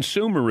 and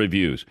consumer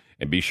reviews.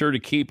 And be sure to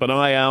keep an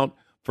eye out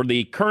for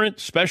the current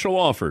special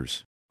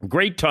offers.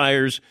 Great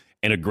tires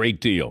and a great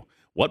deal.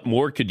 What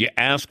more could you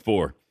ask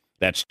for?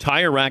 That's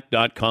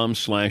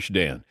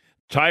TireRack.com/Dan.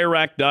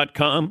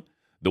 TireRack.com,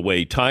 the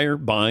way tire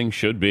buying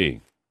should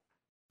be.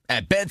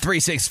 At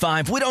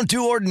Bet365, we don't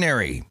do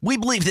ordinary. We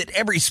believe that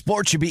every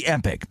sport should be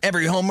epic.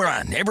 Every home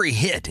run, every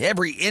hit,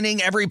 every inning,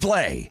 every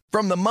play.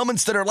 From the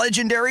moments that are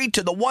legendary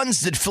to the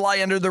ones that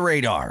fly under the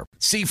radar.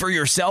 See for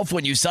yourself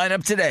when you sign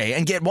up today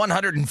and get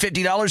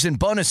 $150 in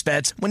bonus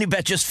bets when you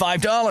bet just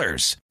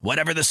 $5.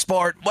 Whatever the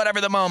sport, whatever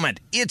the moment,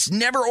 it's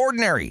never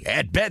ordinary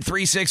at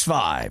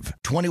Bet365.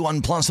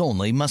 21 plus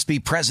only. Must be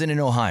present in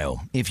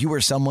Ohio. If you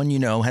or someone you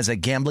know has a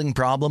gambling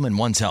problem and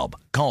wants help,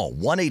 call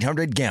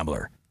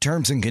 1-800-GAMBLER.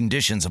 Terms and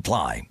conditions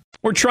apply.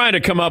 We're trying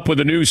to come up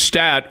with a new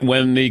stat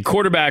when the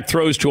quarterback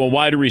throws to a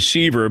wide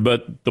receiver,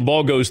 but the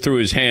ball goes through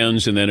his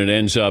hands and then it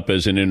ends up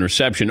as an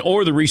interception.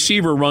 Or the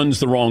receiver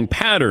runs the wrong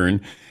pattern,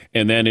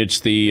 and then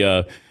it's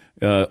the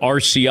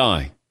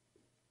RCI.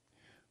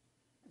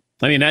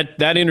 I mean,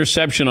 that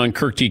interception on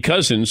Kirk T.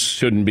 Cousins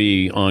shouldn't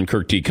be on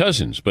Kirk T.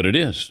 Cousins, but it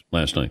is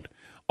last night.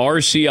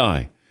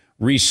 RCI,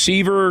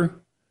 receiver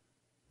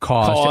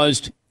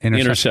caused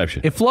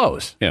interception. It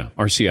flows. Yeah,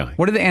 RCI.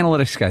 What do the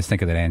analytics guys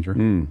think of that,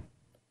 Andrew?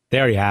 They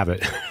already have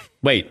it.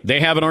 Wait, they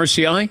have an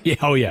RCI? Yeah,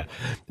 oh, yeah.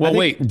 Well,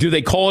 wait, do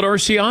they call it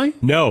RCI?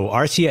 No,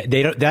 RCI.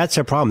 They don't. That's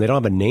a problem. They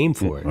don't have a name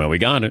for it. Well, we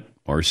got it.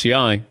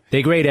 RCI.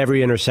 They grade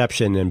every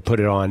interception and put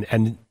it on.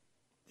 And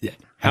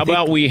how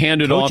about we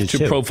hand it off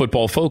to Pro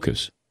Football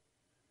Focus?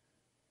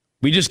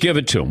 We just give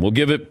it to them. We'll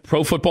give it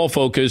Pro Football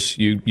Focus.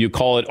 You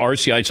call it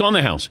RCI. It's on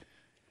the house.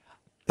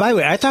 By the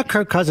way, I thought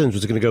Kirk Cousins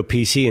was going to go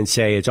PC and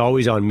say it's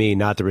always on me,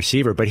 not the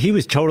receiver, but he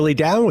was totally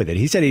down with it.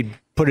 He said he'd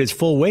put his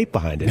full weight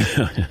behind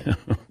it.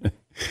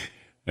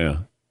 Yeah.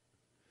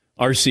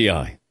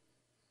 RCI.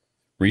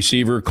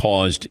 Receiver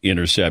caused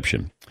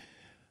interception.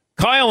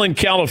 Kyle in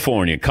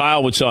California.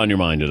 Kyle, what's on your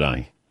mind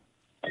today?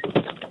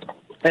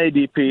 Hey,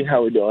 DP.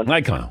 How we doing?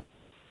 Hi, Kyle.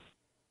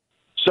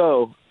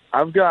 So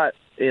I've got,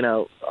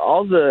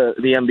 all the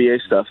NBA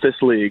stuff, this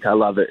league, I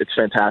love it. It's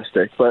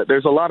fantastic. But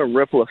there's a lot of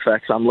ripple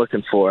effects I'm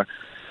looking for.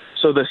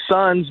 So the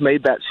Suns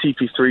made that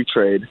CP3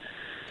 trade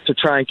to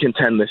try and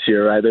contend this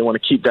year, right? They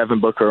want to keep Devin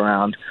Booker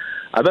around.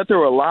 I bet there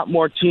were a lot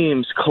more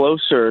teams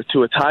closer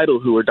to a title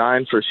who were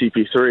dying for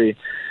CP3.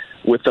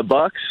 With the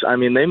Bucks, I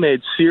mean, they made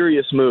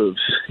serious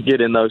moves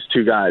getting those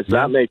two guys.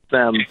 That makes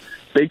them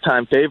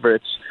big-time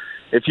favorites.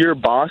 If you're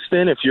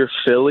Boston, if you're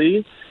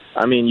Philly,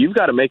 I mean, you've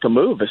got to make a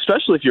move,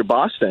 especially if you're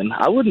Boston.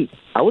 I wouldn't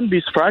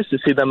be surprised to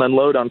see them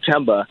unload on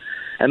Kemba.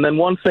 And then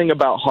one thing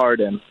about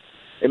Harden.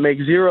 It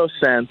makes zero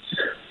sense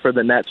for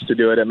the Nets to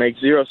do it. It makes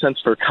zero sense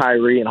for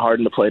Kyrie and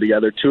Harden to play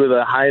together, two of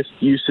the highest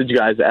usage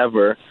guys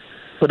ever.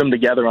 Put them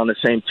together on the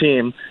same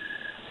team.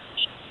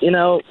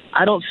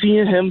 I don't see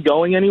him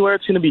going anywhere.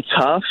 It's going to be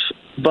tough.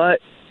 But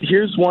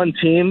here's one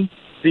team,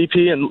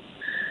 VP, and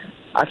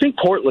I think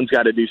Portland's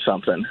got to do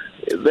something.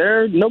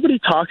 Nobody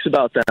talks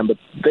about them, but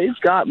they've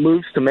got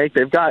moves to make.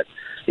 They've got,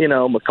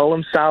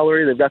 McCollum's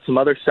salary. They've got some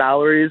other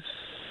salaries.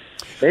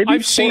 Maybe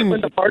I've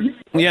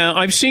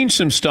seen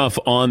some stuff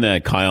on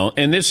that, Kyle,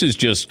 and this is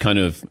just kind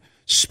of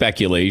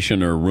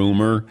speculation or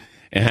rumor.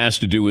 It has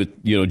to do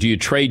with, do you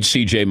trade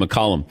C.J.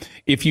 McCollum?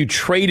 If you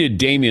traded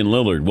Damian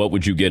Lillard, what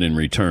would you get in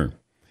return?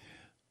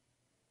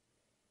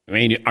 I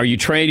mean, are you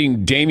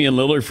trading Damian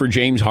Lillard for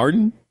James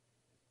Harden?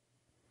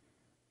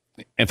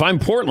 If I'm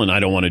Portland, I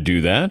don't want to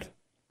do that.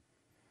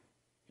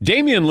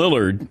 Damian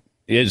Lillard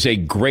is a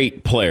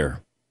great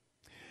player,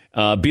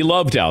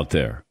 beloved out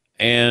there,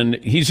 and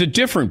he's a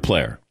different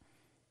player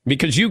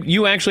because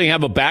you actually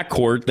have a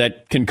backcourt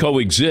that can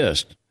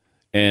coexist.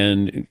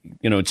 And,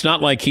 it's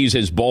not like he's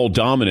as ball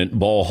dominant,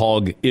 ball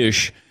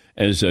hog-ish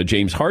as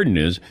James Harden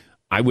is.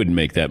 I wouldn't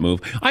make that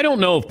move. I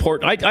don't know if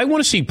I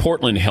want to see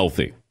Portland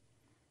healthy.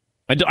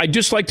 I'd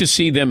just like to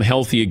see them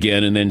healthy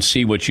again and then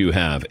see what you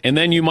have. And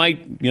then you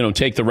might,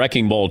 take the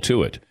wrecking ball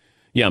to it.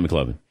 Yeah,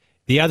 McLevin.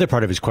 The other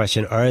part of his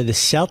question, are the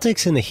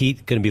Celtics and the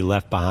Heat going to be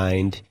left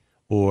behind?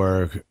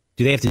 Or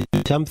do they have to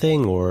do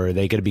something? Or are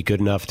they going to be good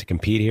enough to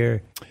compete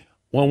here?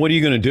 Well, what are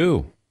you going to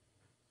do?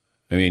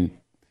 I mean,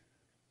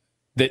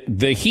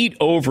 the Heat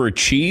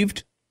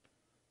overachieved,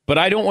 but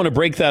I don't want to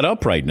break that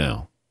up right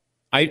now.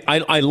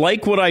 I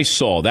like what I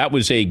saw. That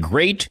was a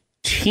great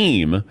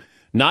team,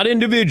 not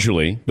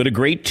individually, but a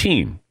great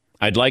team.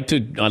 I'd like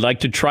to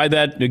try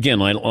that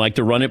again. I'd like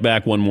to run it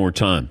back one more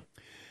time.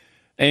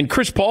 And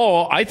Chris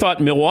Paul, I thought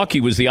Milwaukee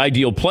was the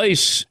ideal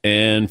place,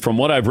 and from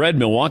what I've read,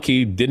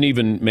 Milwaukee didn't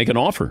even make an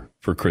offer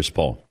for Chris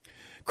Paul.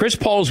 Chris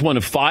Paul is one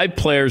of 5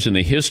 players in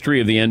the history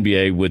of the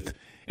NBA with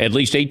at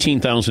least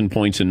 18,000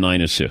 points and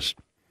 9 assists.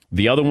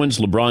 The other ones,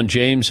 LeBron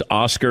James,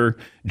 Oscar,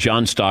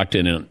 John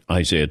Stockton, and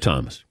Isaiah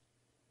Thomas.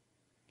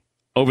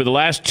 Over the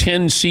last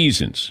 10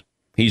 seasons,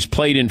 he's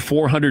played in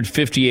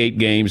 458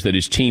 games that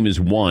his team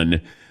has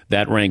won.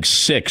 That ranks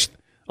 6th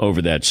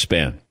over that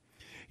span.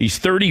 He's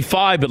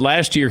 35, but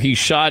last year he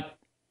shot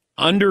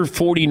under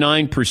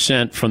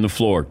 49% from the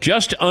floor.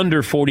 Just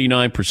under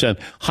 49%.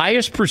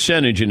 Highest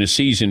percentage in a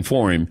season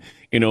for him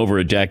in over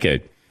a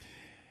decade.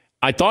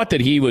 I thought that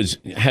he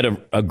had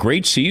a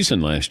great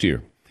season last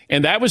year.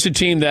 And that was a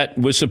team that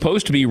was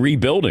supposed to be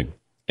rebuilding.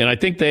 And I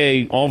think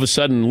they all of a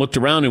sudden looked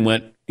around and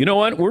went, you know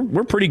what,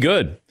 we're pretty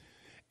good.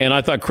 And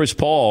I thought Chris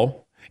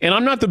Paul, and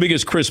I'm not the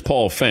biggest Chris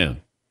Paul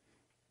fan,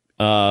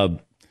 But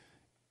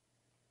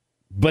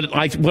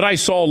what I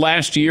saw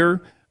last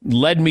year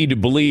led me to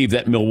believe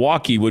that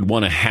Milwaukee would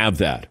want to have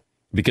that,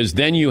 because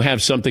then you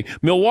have something.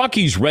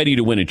 Milwaukee's ready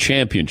to win a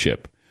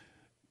championship,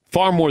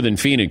 far more than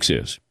Phoenix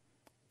is.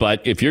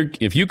 But if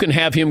you can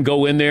have him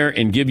go in there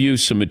and give you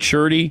some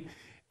maturity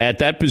at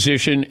that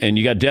position, and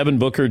you got Devin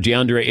Booker,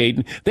 DeAndre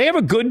Ayton, they have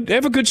a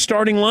good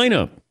starting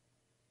lineup.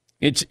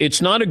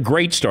 It's not a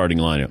great starting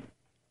lineup,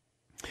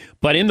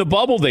 but in the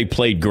bubble they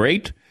played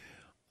great.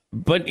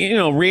 But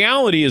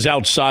reality is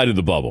outside of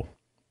the bubble,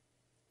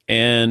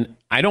 and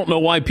I don't know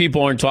why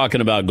people aren't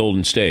talking about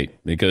Golden State,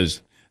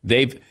 because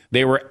they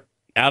were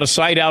out of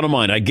sight, out of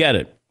mind. I get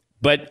it,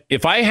 but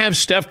if I have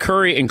Steph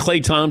Curry and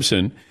Klay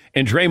Thompson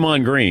and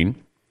Draymond Green,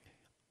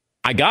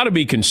 I got to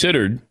be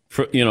considered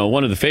for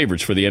one of the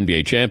favorites for the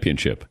NBA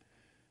championship.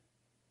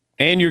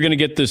 And you're going to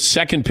get the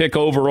second pick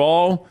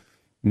overall.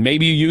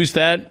 Maybe you use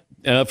that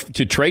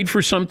to trade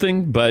for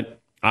something, but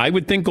I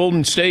would think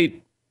Golden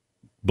State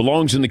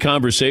belongs in the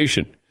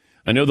conversation.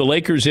 I know the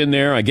Lakers in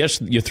there. I guess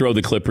you throw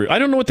the Clippers. I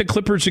don't know what the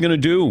Clippers are going to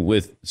do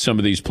with some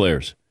of these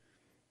players.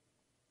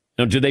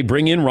 Now, do they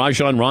bring in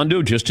Rajon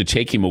Rondo just to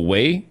take him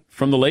away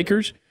from the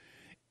Lakers?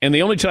 And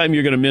the only time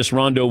you're going to miss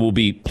Rondo will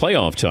be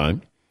playoff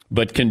time.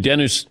 But can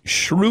Dennis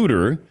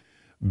Schroeder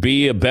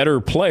be a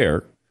better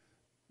player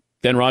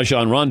than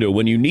Rajon Rondo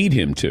when you need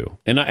him to?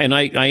 And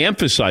I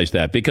emphasize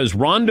that, because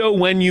Rondo,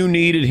 when you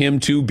needed him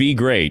to be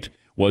great,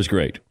 was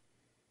great.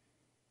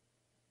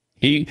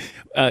 He,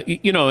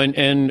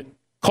 and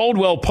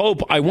Caldwell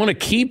Pope, I want to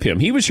keep him.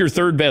 He was your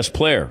third best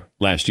player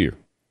last year.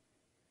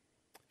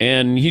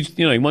 And he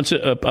wants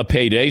a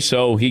payday,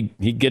 so he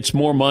gets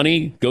more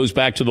money, goes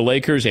back to the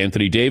Lakers.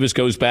 Anthony Davis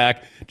goes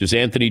back. Does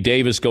Anthony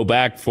Davis go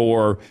back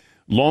for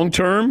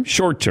long-term,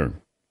 short-term?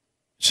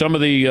 Some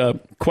of the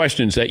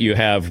questions that you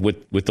have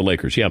with the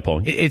Lakers. Yeah,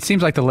 Paul. It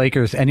seems like the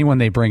Lakers, anyone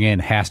they bring in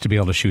has to be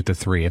able to shoot the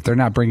three. If they're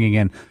not bringing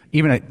in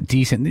even a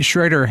decent,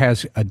 Schroeder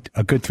has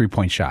a good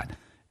three-point shot.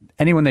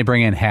 Anyone they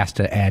bring in has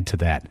to add to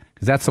that,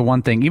 because that's the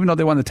one thing, even though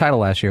they won the title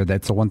last year,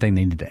 that's the one thing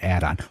they need to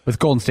add on with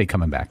Golden State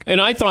coming back. And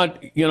I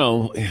thought,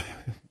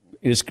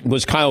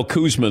 was Kyle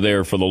Kuzma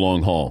there for the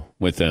long haul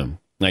with them?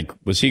 Like,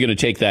 was he going to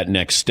take that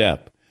next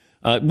step?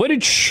 What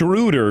did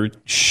Schroeder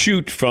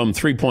shoot from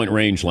three-point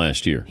range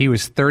last year? He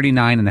was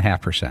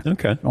 39.5%.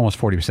 Okay. Almost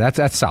 40%.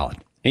 That's solid.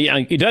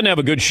 He doesn't have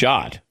a good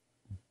shot,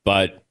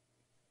 but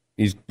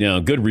he's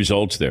good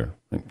results there.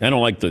 I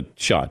don't like the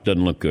shot.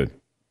 Doesn't look good.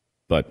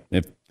 But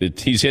if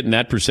he's hitting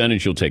that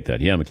percentage, you'll take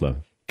that. Yeah, McLevin.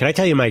 Can I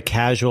tell you my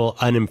casual,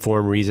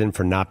 uninformed reason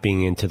for not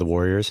being into the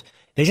Warriors?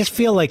 They just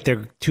feel like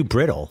they're too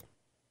brittle.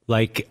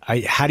 Like,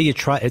 how do you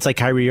trust? It's like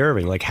Kyrie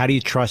Irving. Like, how do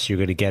you trust you're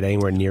going to get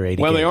anywhere near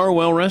 80 Well, games? they are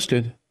well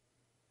rested.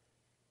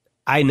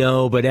 I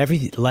know, but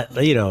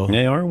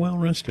they are well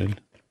rested.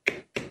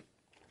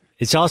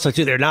 It's also,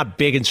 too, they're not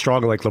big and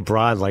strong like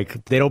LeBron.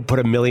 Like, they don't put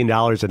 $1 million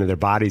into their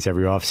bodies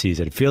every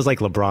offseason. It feels like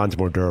LeBron's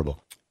more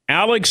durable.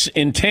 Alex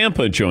in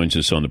Tampa joins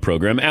us on the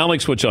program.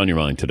 Alex, what's on your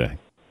mind today?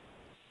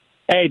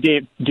 Hey,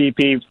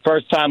 DP.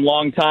 First time,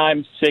 long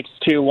time,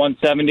 6'2",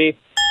 170.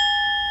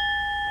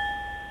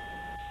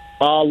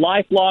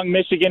 Lifelong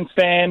Michigan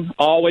fan.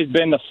 Always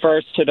been the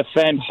first to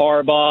defend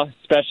Harbaugh,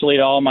 especially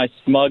to all my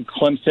smug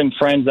Clemson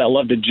friends that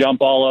love to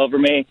jump all over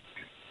me.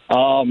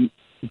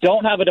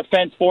 Don't have a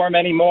defense for him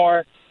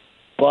anymore,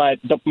 but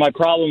my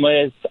problem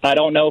is I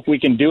don't know if we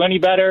can do any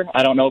better.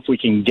 I don't know if we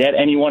can get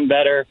anyone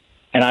better,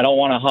 and I don't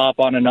want to hop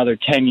on another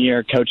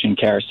 10-year coaching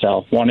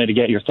carousel. Wanted to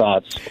get your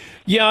thoughts.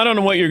 Yeah, I don't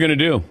know what you're going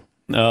to do.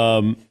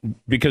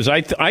 Because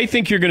I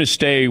think you're going to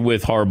stay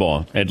with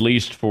Harbaugh, at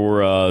least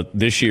for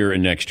this year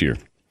and next year.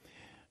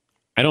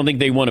 I don't think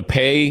they want to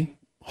pay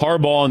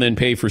Harbaugh and then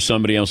pay for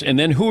somebody else. And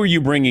then who are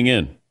you bringing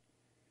in?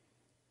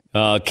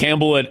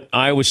 Campbell at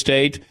Iowa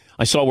State.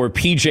 I saw where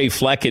P.J.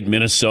 Fleck at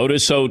Minnesota.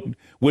 So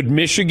would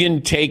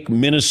Michigan take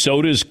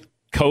Minnesota's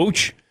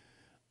coach?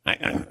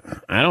 I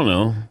don't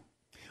know.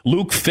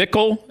 Luke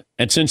Fickell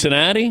at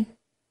Cincinnati?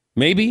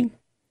 Maybe.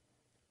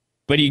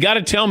 But you got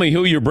to tell me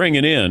who you're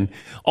bringing in.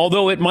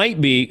 Although it might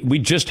be, we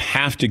just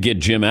have to get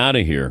Jim out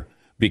of here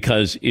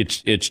because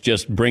it's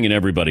just bringing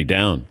everybody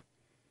down.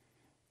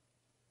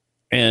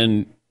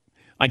 And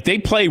like they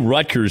play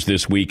Rutgers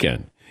this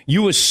weekend.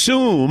 You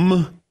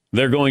assume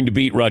they're going to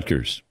beat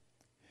Rutgers.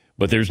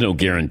 But there's no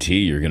guarantee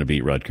you're going to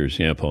beat Rutgers.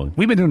 Yeah, Paul.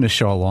 We've been doing this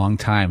show a long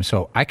time.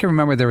 So I can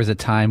remember there was a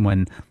time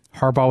when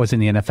Harbaugh was in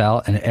the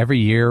NFL, and every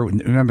year,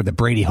 remember the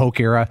Brady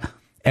Hoke era?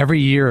 Every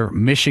year,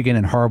 Michigan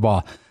and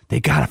Harbaugh, they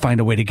got to find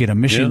a way to get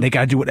him. Michigan, They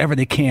got to do whatever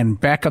they can.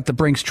 Back up the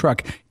Brinks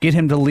truck. Get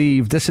him to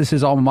leave. This is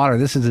his alma mater.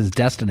 This is his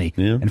destiny.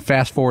 Yeah. And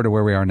fast forward to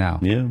where we are now.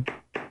 Yeah.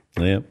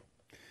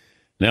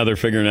 Now they're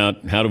figuring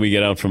out how do we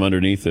get out from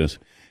underneath this.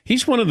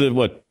 He's one of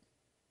the,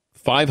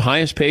 5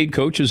 highest paid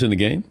coaches in the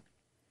game?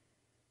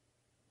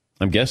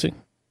 I'm guessing.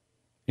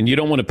 And you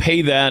don't want to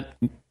pay that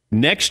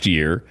next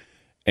year,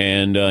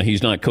 and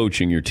he's not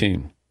coaching your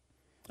team.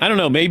 I don't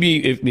know.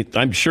 Maybe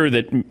I'm sure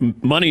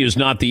that money is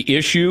not the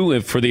issue.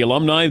 If for the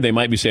alumni, they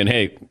might be saying,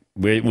 hey,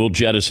 we'll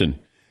jettison.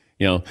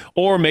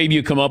 Or maybe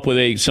you come up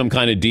with some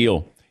kind of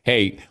deal.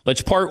 hey,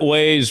 let's part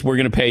ways. We're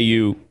going to pay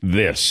you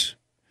this.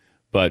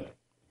 But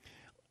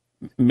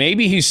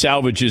maybe he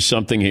salvages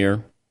something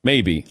here.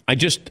 Maybe.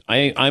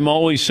 I'm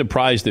always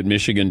surprised that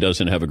Michigan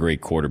doesn't have a great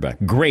quarterback.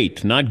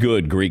 Great, not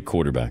good, great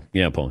quarterback.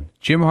 Yeah, Paul.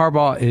 Jim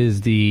Harbaugh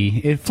is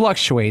it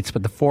fluctuates,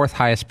 but the fourth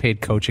highest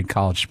paid coach in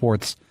college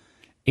sports.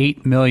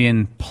 $8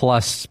 million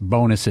plus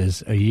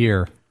bonuses a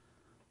year.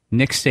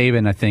 Nick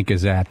Saban, I think,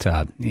 is at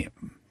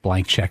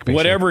blank check. Basically.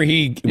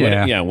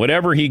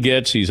 Whatever he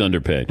gets, he's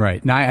underpaid.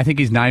 Right. I think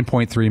he's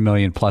 $9.3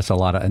 million plus a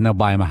lot and they'll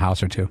buy him a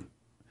house or two.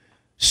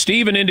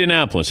 Steve in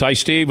Indianapolis. Hi,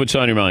 Steve. What's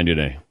on your mind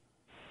today?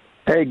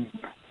 Hey,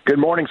 good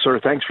morning, sir.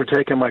 Thanks for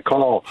taking my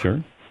call.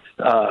 Sure.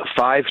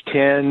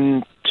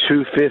 5'10",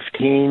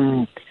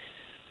 215,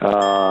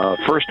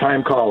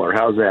 first-time caller.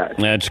 How's that?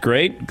 That's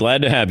great.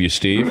 Glad to have you,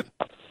 Steve.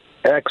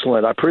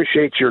 Excellent. I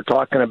appreciate your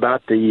talking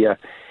about the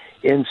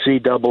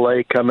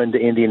NCAA coming to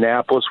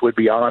Indianapolis. Would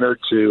be honored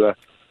to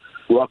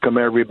welcome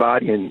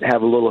everybody and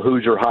have a little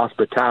Hoosier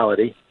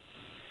hospitality.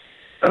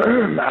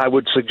 I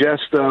would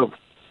suggest, though,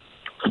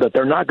 that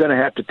they're not going to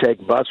have to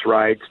take bus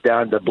rides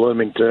down to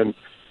Bloomington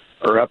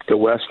or up to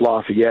West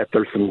Lafayette.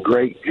 There's some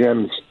great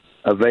gyms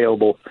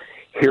available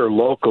here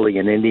locally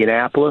in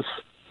Indianapolis,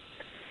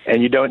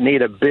 and you don't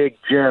need a big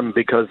gym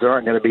because there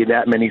aren't going to be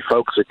that many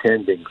folks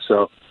attending.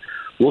 So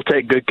we'll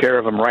take good care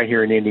of them right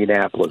here in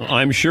Indianapolis.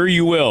 I'm sure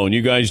you will, and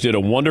you guys did a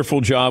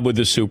wonderful job with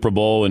the Super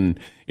Bowl, and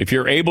if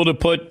you're able to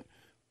put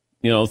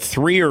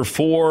 3 or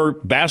 4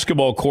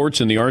 basketball courts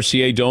in the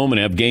RCA Dome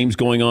and have games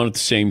going on at the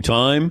same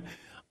time,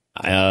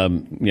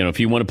 if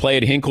you want to play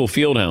at Hinkle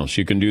Fieldhouse,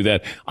 you can do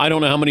that. I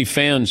don't know how many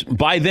fans.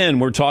 By then,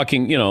 we're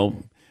talking,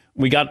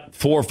 we got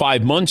 4 or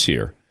 5 months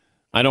here.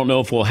 I don't know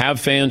if we'll have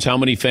fans, how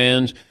many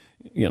fans.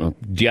 Do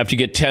you have to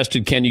get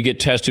tested? Can you get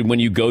tested when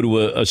you go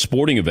to a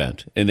sporting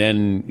event? And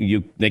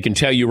then they can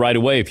tell you right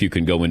away if you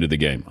can go into the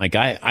game. Like,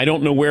 I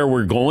don't know where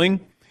we're going.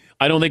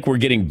 I don't think we're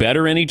getting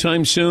better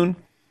anytime soon.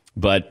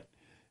 But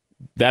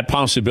that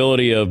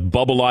possibility of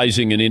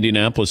bubbleizing in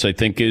Indianapolis, I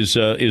think, is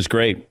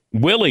great.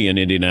 Willie in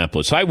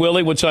Indianapolis. Hi,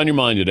 Willie. What's on your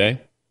mind today?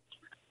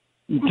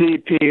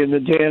 DP and the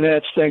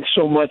Danettes, thanks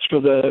so much for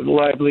the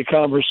lively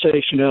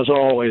conversation, as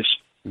always.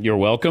 You're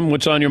welcome.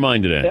 What's on your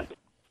mind today?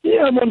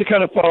 Yeah, I wanted to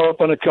kind of follow up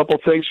on a couple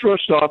things.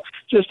 First off,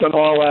 just an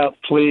all-out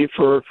plea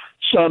for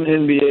some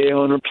NBA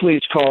owner.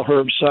 Please call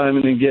Herb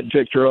Simon and get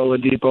Victor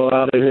Oladipo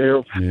out of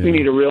here. Yeah. We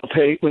need a real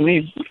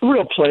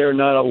player,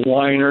 not a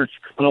whiner.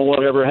 I don't know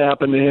whatever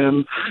happened to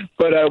him.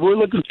 But we're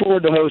looking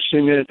forward to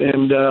hosting it,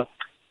 and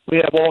we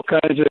have all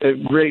kinds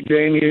of great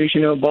venues,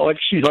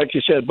 like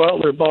you said,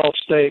 Butler, Ball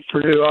State,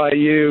 Purdue,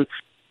 IU.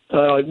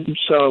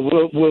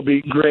 So we'll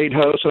be great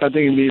hosts, and I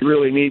think it'd be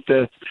really neat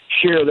to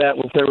share that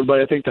with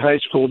everybody. I think the high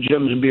school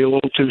gyms would be a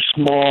little too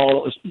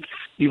small,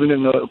 even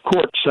in the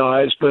court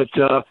size. But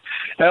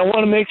I want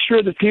to make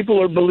sure that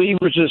people are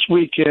believers this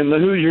weekend. The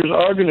Hoosiers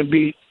are going to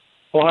beat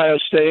Ohio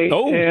State,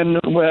 and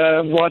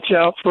watch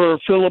out for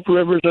Phillip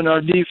Rivers and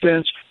our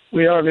defense.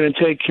 We are going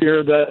to take care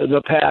of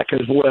the pack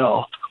as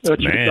well.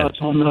 What's your thoughts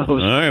on those? All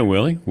right,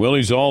 Willie.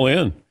 Willie's all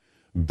in.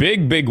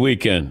 Big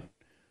weekend.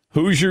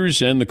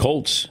 Hoosiers and the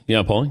Colts.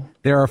 Yeah, Paulie?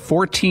 There are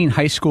 14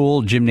 high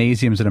school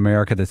gymnasiums in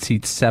America that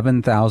seat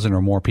 7,000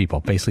 or more people,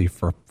 basically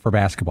for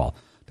basketball.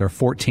 There are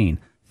 14.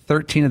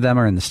 13 of them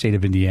are in the state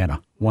of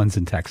Indiana. One's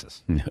in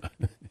Texas.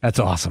 That's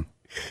awesome.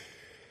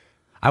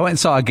 I went and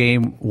saw a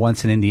game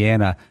once in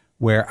Indiana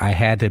where I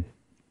had to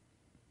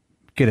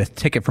get a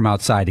ticket from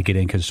outside to get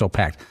in because it's so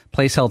packed.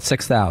 Place held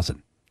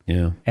 6,000.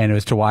 Yeah. And it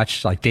was to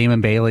watch like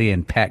Damon Bailey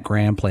and Pat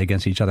Graham play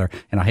against each other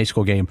in a high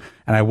school game.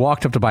 And I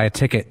walked up to buy a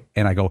ticket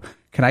and I go,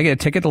 "Can I get a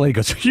ticket?" The lady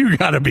goes, "You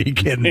got to be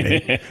kidding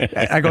me."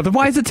 I go, "Then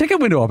why is the ticket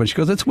window open?" She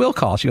goes, "It's will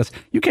call." She goes,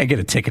 "You can't get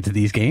a ticket to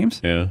these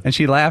games." Yeah. And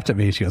she laughed at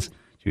me. She goes,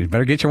 "You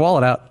better get your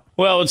wallet out."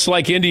 Well, it's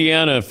like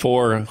Indiana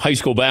for high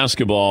school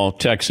basketball,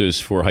 Texas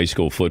for high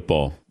school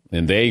football.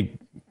 And they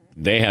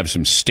have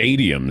some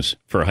stadiums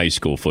for high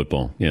school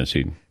football. Yes,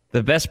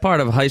 The best part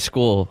of high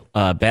school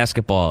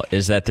basketball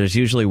is that there's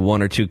usually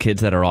 1 or 2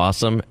 kids that are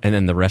awesome, and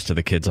then the rest of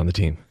the kids on the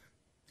team.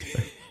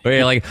 Where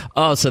you're like,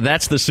 oh, so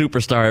that's the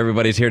superstar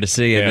everybody's here to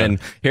see, and then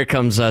here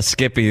comes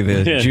Skippy,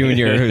 the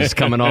junior, who's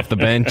coming off the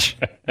bench.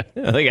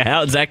 Like,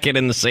 how's that kid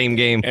in the same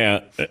game?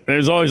 Yeah,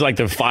 there's always like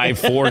the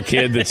 5'4"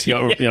 kid that's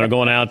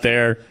going out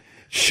there,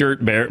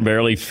 shirt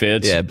barely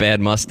fits. Yeah, bad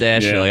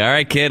mustache. Yeah. You're like, all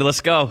right, kid,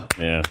 let's go.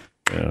 Yeah,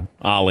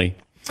 Ollie.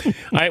 All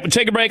right, we'll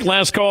take a break.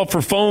 Last call for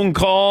phone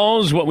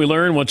calls. What we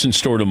learn, what's in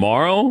store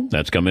tomorrow.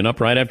 That's coming up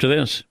right after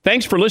this.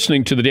 Thanks for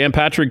listening to the Dan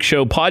Patrick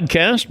Show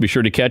podcast. Be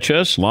sure to catch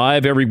us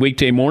live every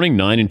weekday morning,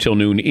 9 until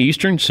noon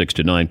Eastern, 6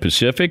 to 9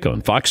 Pacific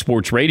on Fox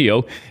Sports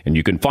Radio. And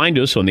you can find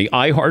us on the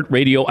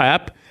iHeartRadio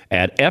app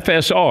at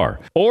FSR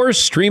or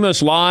stream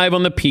us live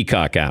on the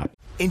Peacock app.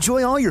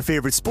 Enjoy all your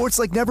favorite sports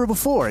like never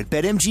before at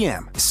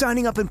BetMGM.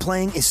 Signing up and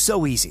playing is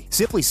so easy.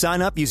 Simply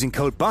sign up using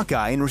code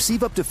Buckeye and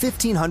receive up to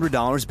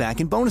 $1,500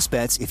 back in bonus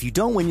bets if you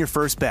don't win your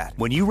first bet.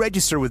 When you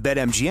register with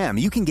BetMGM,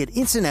 you can get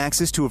instant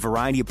access to a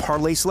variety of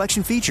parlay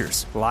selection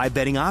features, live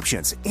betting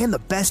options, and the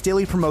best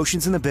daily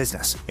promotions in the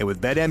business. And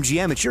with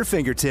BetMGM at your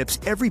fingertips,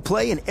 every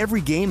play and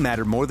every game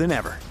matter more than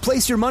ever.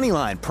 Place your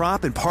moneyline,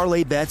 prop, and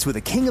parlay bets with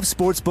the king of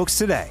sportsbooks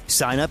today.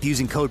 Sign up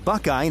using code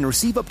Buckeye and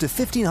receive up to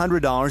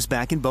 $1,500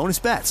 back in bonus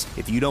bets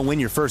if you don't win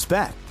your first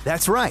bet.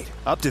 That's right,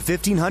 up to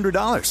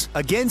 $1,500.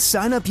 Again,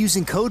 sign up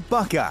using code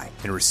Buckeye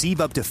and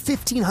receive up to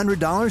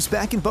 $1,500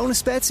 back in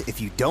bonus bets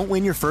if you don't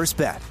win your first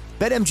bet.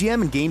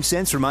 BetMGM and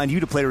GameSense remind you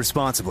to play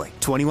responsibly.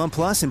 21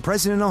 plus and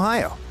present in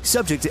Ohio.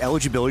 Subject to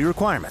eligibility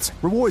requirements.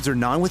 Rewards are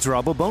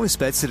non-withdrawable bonus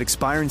bets that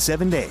expire in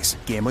 7 days.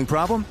 Gambling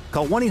problem?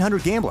 Call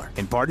 1-800-GAMBLER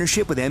in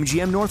partnership with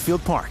MGM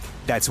Northfield Park.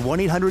 That's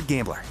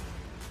 1-800-GAMBLER.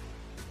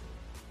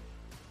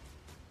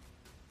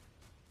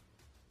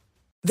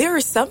 There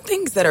are some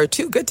things that are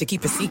too good to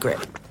keep a secret.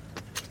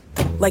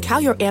 Like how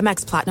your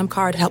Amex Platinum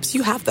card helps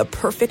you have the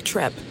perfect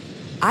trip.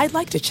 I'd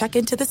like to check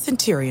into the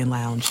Centurion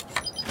Lounge.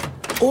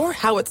 Or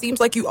how it seems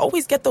like you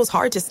always get those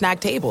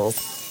hard-to-snag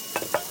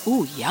tables.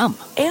 Ooh, yum.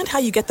 And how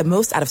you get the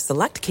most out of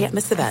select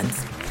can't-miss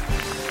events.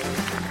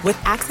 With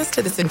access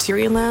to the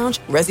Centurion Lounge,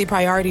 Resi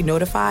Priority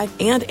Notify,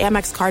 and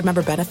Amex card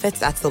member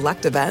benefits at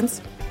select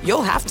events,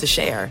 you'll have to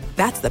share.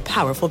 That's the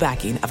powerful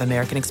backing of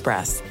American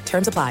Express.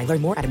 Terms apply.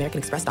 Learn more at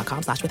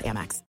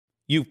americanexpress.com/withAmex.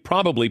 You've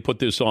probably put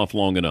this off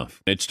long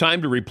enough. It's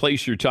time to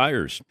replace your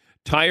tires.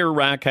 Tire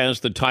Rack has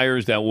the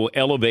tires that will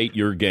elevate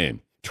your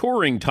game.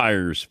 Touring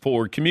tires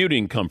for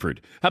commuting comfort.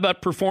 How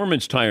about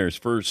performance tires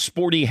for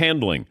sporty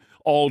handling?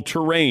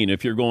 All-terrain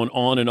if you're going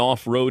on and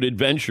off-road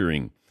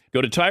adventuring.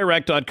 Go to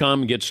TireRack.com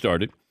and get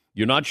started.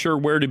 You're not sure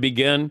where to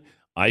begin?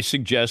 I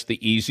suggest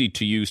the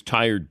easy-to-use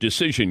tire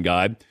decision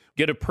guide.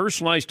 Get a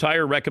personalized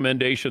tire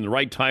recommendation, the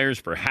right tires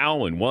for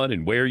how and what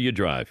and where you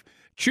drive.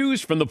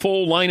 Choose from the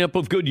full lineup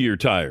of Goodyear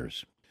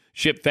tires.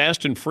 Ship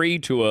fast and free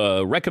to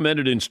a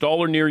recommended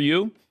installer near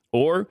you,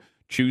 or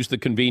choose the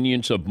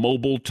convenience of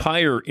mobile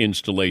tire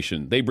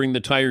installation. They bring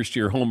the tires to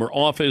your home or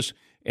office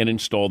and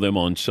install them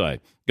on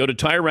site. Go to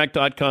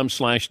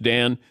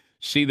TireRack.com/Dan.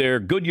 See their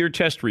Goodyear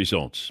test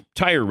results,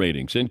 tire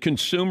ratings, and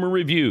consumer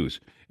reviews.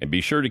 And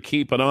be sure to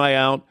keep an eye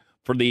out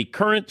for the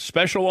current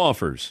special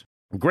offers.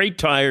 Great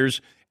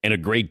tires and a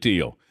great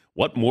deal.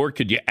 What more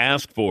could you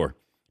ask for?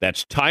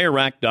 That's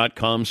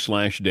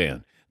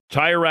TireRack.com/Dan.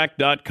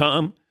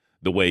 TireRack.com,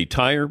 the way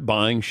tire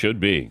buying should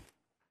be.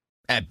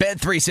 At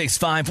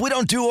Bet365, we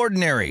don't do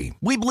ordinary.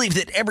 We believe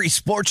that every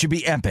sport should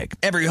be epic.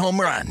 Every home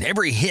run,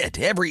 every hit,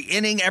 every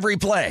inning, every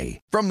play.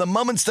 From the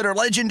moments that are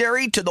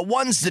legendary to the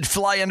ones that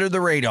fly under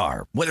the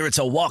radar. Whether it's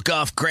a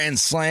walk-off grand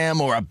slam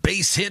or a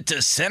base hit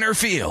to center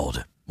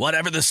field.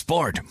 Whatever the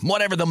sport,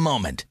 whatever the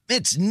moment.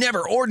 It's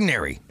never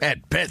ordinary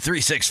at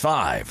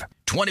Bet365.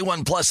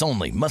 21 plus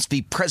only. Must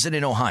be present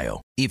in Ohio.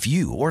 If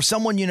you or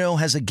someone you know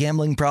has a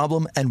gambling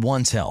problem and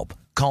wants help,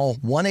 call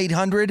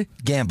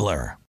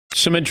 1-800-GAMBLER.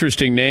 Some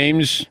interesting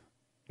names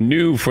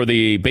new for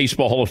the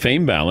Baseball Hall of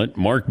Fame ballot.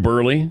 Mark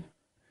Burley,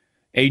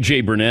 A.J.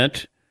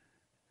 Burnett,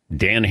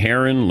 Dan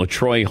Herron,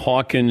 LaTroy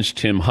Hawkins,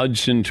 Tim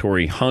Hudson,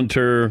 Torrey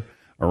Hunter,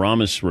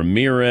 Aramis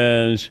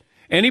Ramirez.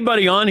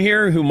 Anybody on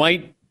here who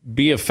might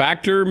be a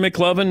factor,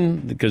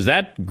 McLovin? Because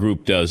that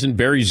group doesn't.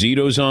 Barry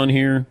Zito's on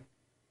here.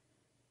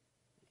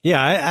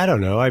 Yeah, I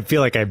don't know. I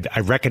feel like I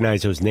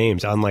recognize those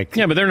names. Unlike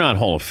but they're not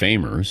Hall of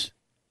Famers.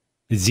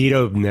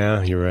 Zito,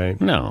 no, you're right.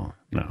 No.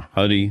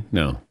 Huddy,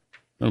 no.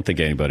 I don't think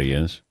anybody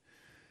is.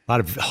 A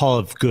lot of Hall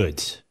of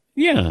Goods.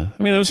 Yeah.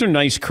 I mean, those are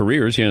nice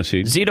careers. Yeah,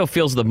 see. Zito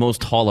feels the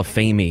most Hall of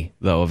Famey,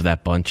 though, of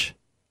that bunch.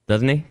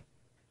 Doesn't he?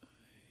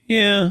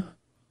 Yeah.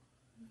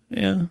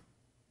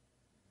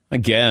 I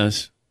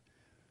guess.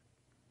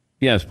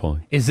 Yes,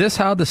 Paulie. Is this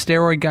how the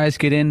steroid guys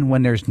get in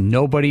when there's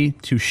nobody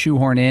to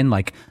shoehorn in?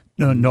 Like,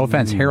 no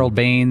offense, Harold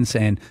Baines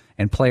and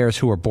players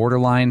who are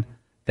borderline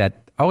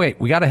that, oh, wait,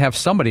 we got to have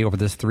somebody over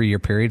this 3-year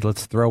period.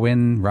 Let's throw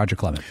in Roger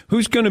Clemens.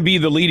 Who's going to be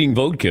the leading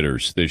vote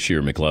getters this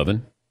year,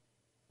 McLovin?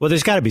 Well,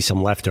 there's got to be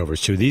some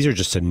leftovers, too. These are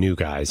just the new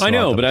guys. So I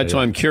know, but that's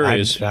why I'm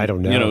curious. I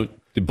don't know. You know,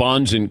 the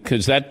Bonds,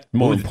 because that's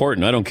more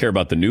important. I don't care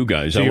about the new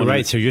guys. So you're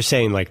right. So you're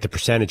saying, like, the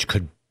percentage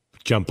could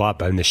jump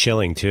up and the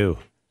shilling, too.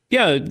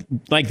 Yeah,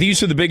 like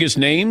these are the biggest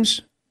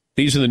names.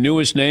 These are the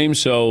newest names.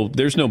 So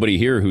there's nobody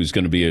here who's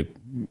going to be,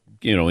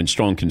 in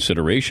strong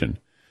consideration.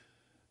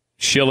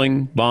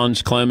 Schilling,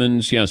 Bonds,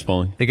 Clemens. Yes,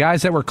 Paulie. The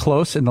guys that were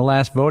close in the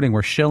last voting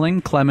were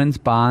Schilling, Clemens,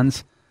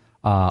 Bonds,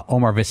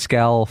 Omar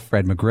Vizquel,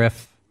 Fred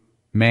McGriff,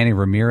 Manny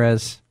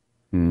Ramirez.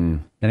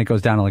 Then it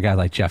goes down to a guy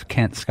like Jeff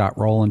Kent, Scott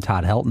Rowland,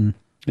 Todd Helton.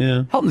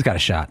 Yeah. Helton's got a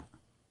shot.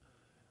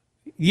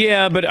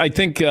 Yeah, but I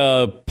think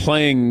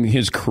playing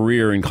his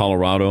career in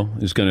Colorado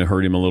is going to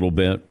hurt him a little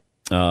bit.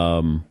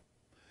 I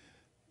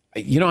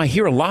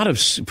hear a lot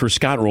for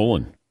Scott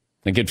Rowland.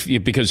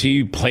 Because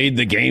he played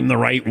the game the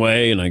right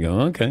way, and I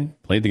go, okay,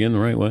 played the game the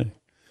right way.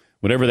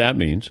 Whatever that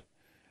means.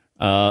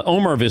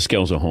 Omar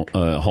Vizquel's a Hall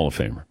of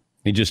Famer.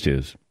 He just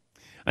is.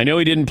 I know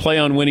he didn't play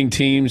on winning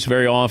teams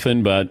very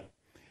often, but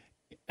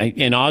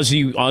and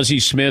Ozzie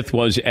Smith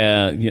was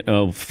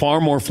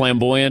far more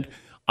flamboyant.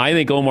 I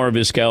think Omar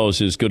Vizquel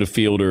is as good a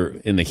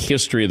fielder in the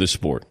history of the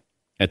sport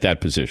at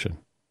that position.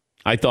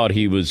 I thought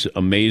he was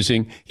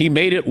amazing. He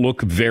made it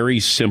look very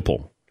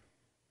simple.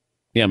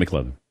 Yeah,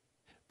 McLevin.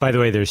 By the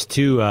way, there's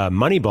two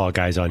Moneyball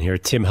guys on here,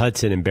 Tim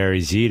Hudson and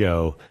Barry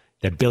Zito,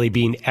 that Billy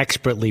Beane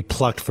expertly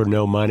plucked for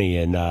no money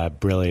and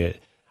brilliant.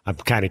 I'm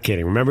kind of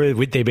kidding. Remember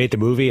they made the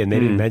movie and they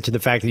didn't mention the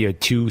fact that you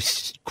had two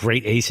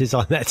great aces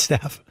on that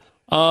staff?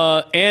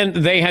 And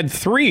they had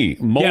three,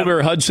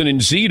 Mulder, Hudson, and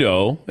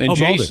Zito,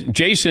 and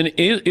Jason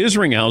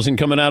Isringhausen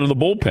coming out of the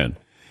bullpen.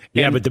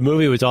 Yeah, but the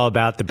movie was all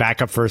about the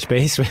backup first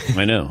baseman.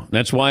 I know.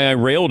 That's why I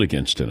railed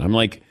against it. I'm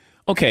like,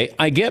 okay,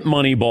 I get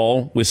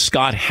Moneyball with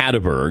Scott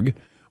Hatteberg,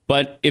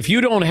 but if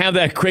you don't have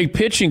that great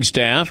pitching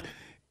staff,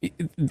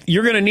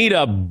 you're going to need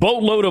a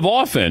boatload of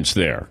offense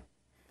there.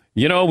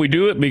 You know, we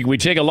do it. We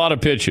take a lot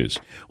of pitches.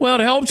 Well,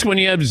 it helps when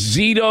you have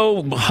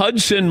Zito,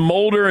 Hudson,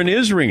 Mulder, and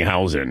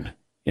Isringhausen.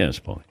 Yes,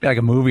 Paul. Like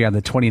a movie on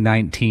the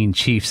 2019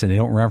 Chiefs, and they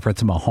don't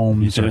reference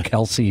Mahomes or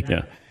Kelsey.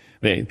 Yeah.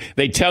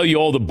 They tell you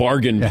all the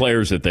bargain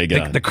players that they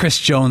got. The Chris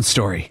Jones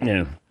story.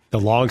 Yeah. The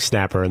long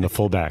snapper and the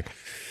fullback.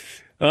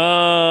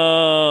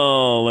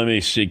 Oh, let me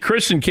see.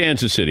 Chris in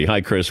Kansas City. Hi,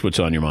 Chris. What's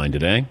on your mind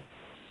today?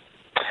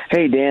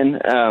 Hey, Dan.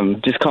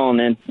 Just calling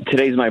in.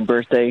 Today's my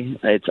birthday.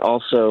 It's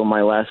also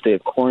my last day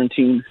of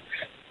quarantine.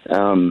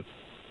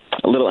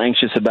 A little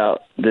anxious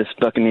about this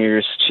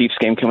Buccaneers-Chiefs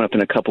game coming up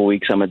in a couple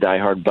weeks. I'm a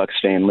diehard Bucs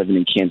fan living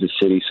in Kansas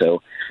City,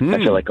 so I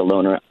feel like a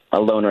loner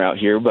out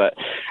here. But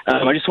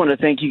I just wanted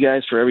to thank you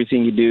guys for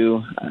everything you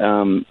do.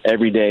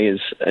 Every day is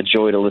a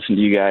joy to listen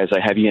to you guys. I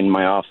have you in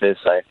my office.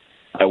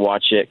 I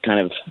watch it kind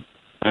of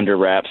under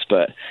wraps,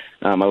 but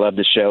I love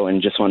the show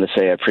and just wanted to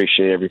say I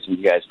appreciate everything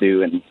you guys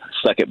do and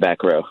suck it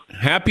back row.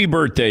 Happy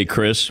birthday,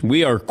 Chris.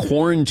 We are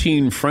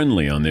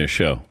quarantine-friendly on this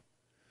show.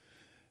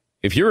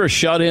 If you're a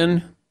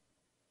shut-in,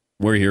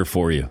 we're here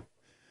for you.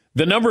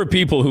 The number of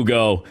people who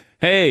go,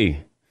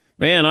 hey,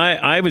 man,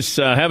 I was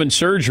having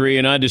surgery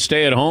and I had to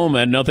stay at home.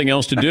 I had nothing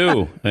else to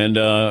do. And,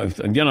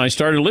 again, I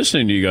started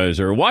listening to you guys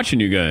or watching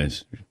you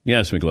guys.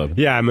 Yes, McLovin.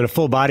 Yeah, I'm in a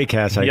full body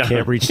cast. I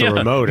can't reach the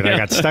remote, and I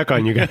got stuck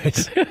on you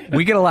guys.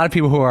 We get a lot of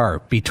people who are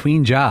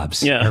between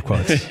jobs, air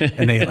quotes,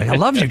 and they I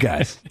love you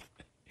guys.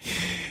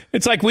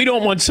 It's like we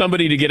don't want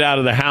somebody to get out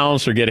of the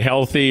house or get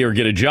healthy or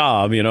get a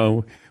job. You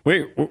know,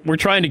 we're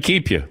trying to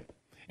keep you.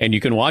 And you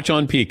can watch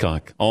on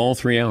Peacock all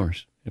 3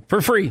 hours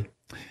for free.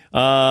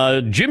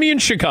 Jimmy in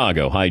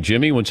Chicago. Hi,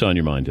 Jimmy. What's on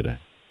your mind today?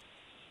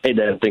 Hey,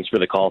 Dan. Thanks for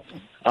the call.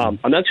 I'm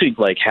actually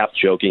half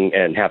joking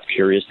and half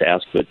curious to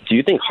ask, but do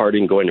you think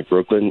Harden going to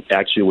Brooklyn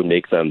actually would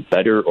make them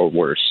better or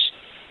worse?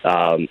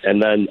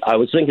 And then I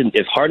was thinking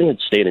if Harden had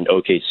stayed in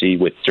OKC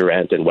with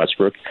Durant and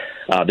Westbrook,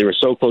 they were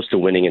so close to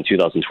winning in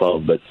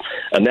 2012. But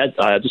Ahmed,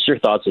 just your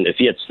thoughts on if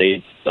he had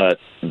stayed,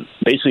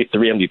 basically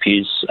 3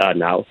 MVPs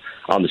now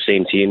on the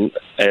same team.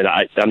 And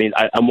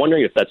I'm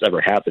wondering if that's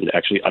ever happened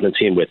actually on a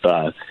team with 3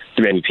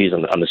 MVPs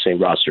on the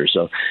same roster.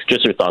 So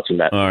just your thoughts on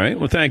that. All right.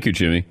 Well, thank you,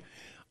 Jimmy.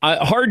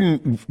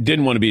 Harden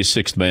didn't want to be a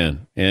sixth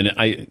man, and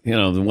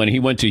when he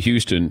went to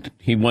Houston,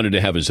 he wanted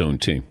to have his own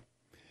team.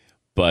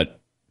 But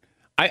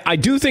I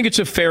do think it's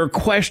a fair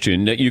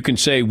question that you can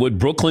say, would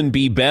Brooklyn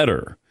be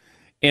better?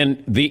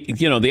 And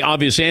the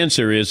obvious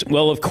answer is,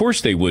 well, of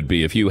course they would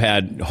be if you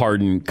had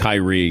Harden,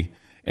 Kyrie,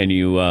 and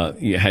you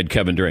had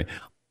Kevin Durant.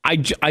 I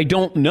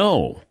don't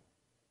know.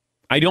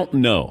 I don't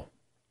know.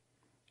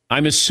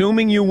 I'm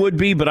assuming you would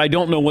be, but I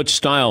don't know what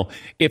style.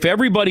 If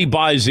everybody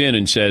buys in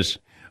and says,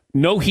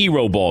 no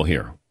hero ball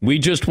here. We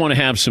just want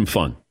to have some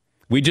fun.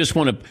 We just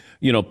want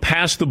to,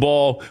 pass the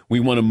ball. We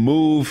want to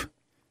move.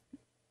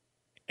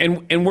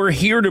 And we're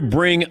here to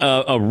bring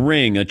a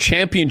ring, a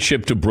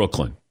championship to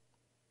Brooklyn.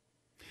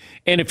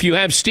 And if you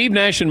have Steve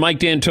Nash and Mike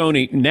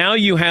D'Antoni, now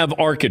you have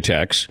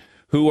architects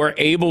who are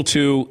able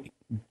to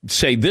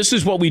say, this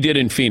is what we did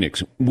in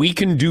Phoenix. We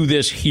can do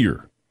this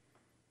here.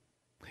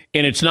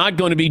 And it's not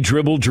going to be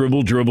dribble,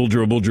 dribble, dribble,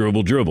 dribble,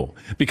 dribble, dribble.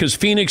 Because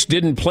Phoenix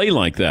didn't play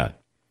like that.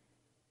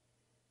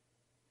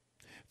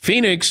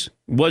 Phoenix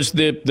was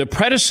the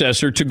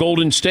predecessor to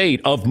Golden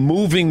State of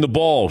moving the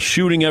ball,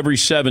 shooting every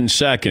 7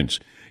 seconds.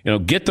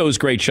 Get those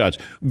great shots.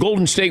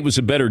 Golden State was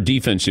a better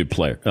defensive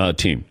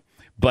team.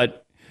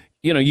 But,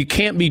 you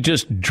can't be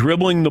just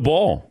dribbling the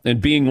ball and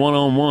being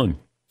one-on-one.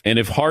 And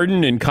if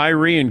Harden and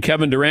Kyrie and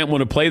Kevin Durant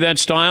want to play that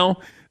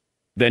style,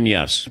 then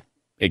yes,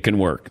 it can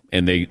work.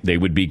 And they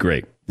would be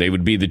great. They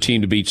would be the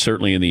team to beat,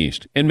 certainly in the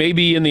East. And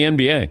maybe in the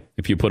NBA,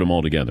 if you put them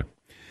all together.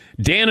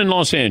 Dan in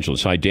Los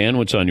Angeles. Hi, Dan.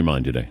 What's on your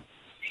mind today?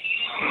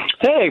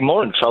 Hey,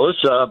 morning, fellas.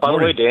 By the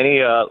way,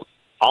 Danny,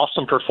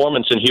 awesome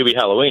performance in Hubie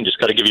Halloween. Just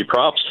got to give you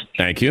props.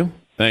 Thank you.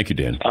 Thank you,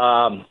 Dan.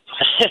 I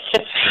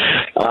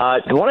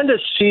wanted to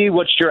see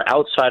what's your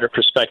outsider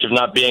perspective,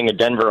 not being a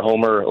Denver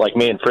homer like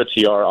me and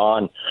Fritzy are,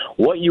 on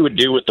what you would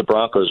do with the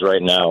Broncos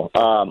right now.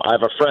 I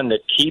have a friend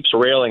that keeps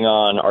railing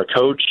on our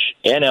coach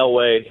and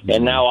Elway,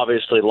 and now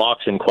obviously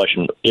Locke's in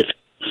question. If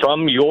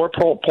from your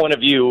point of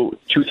view,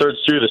 2/3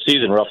 through the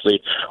season,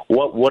 roughly,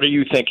 what are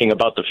you thinking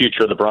about the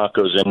future of the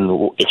Broncos,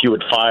 and if you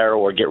would fire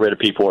or get rid of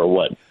people or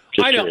what?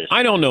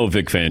 I don't know if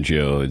Vic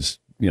Fangio is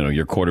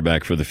your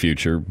quarterback for the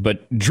future,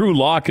 but Drew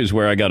Lock is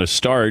where I got to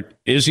start.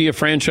 Is he a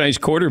franchise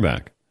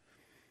quarterback?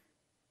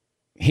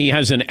 He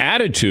has an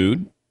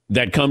attitude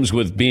that comes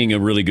with being a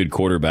really good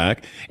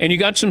quarterback, and you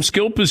got some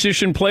skill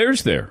position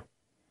players there.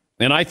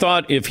 And I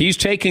thought if he's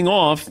taking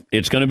off,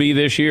 it's going to be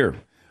this year.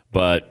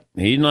 But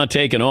he's not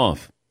taking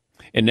off.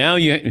 And now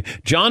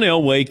John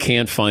Elway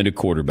can't find a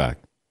quarterback.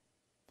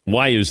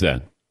 Why is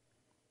that?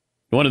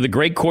 One of the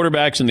great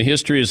quarterbacks in the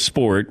history of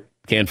sport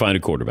can't find a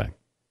quarterback.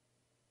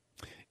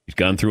 He's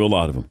gone through a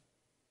lot of them.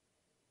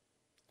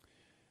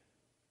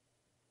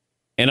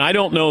 And I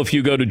don't know if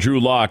you go to Drew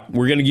Lock,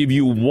 we're going to give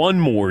you one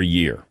more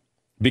year.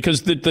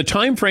 Because the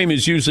time frame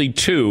is usually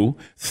 2,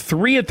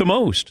 3 at the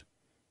most.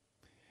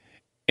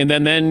 And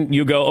then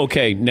you go,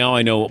 okay, now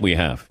I know what we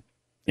have.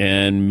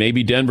 And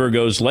maybe Denver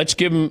goes, let's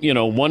give him,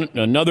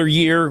 another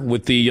year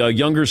with the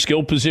younger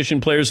skill position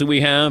players that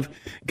we have.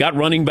 Got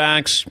running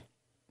backs.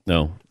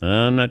 No,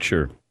 I'm not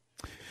sure.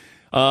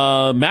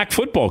 MAC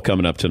football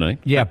coming up tonight.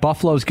 Yeah,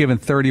 Buffalo's giving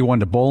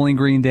 31 to Bowling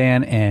Green,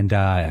 Dan,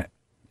 and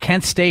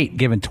Kent State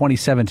giving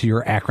 27 to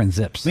your Akron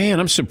Zips. Man,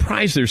 I'm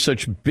surprised there's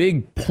such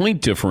big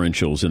point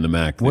differentials in the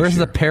MAC this Where's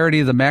year. the parity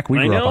of the MAC we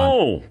grew up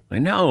on? I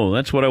know.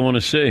 That's what I want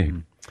to see.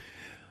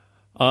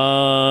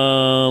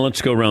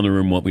 Let's go around the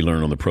room what we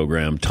learned on the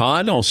program.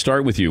 Todd, I'll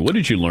start with you. What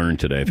did you learn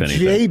today, if anything?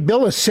 Jay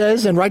Billis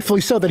says, and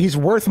rightfully so, that he's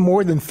worth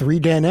more than 3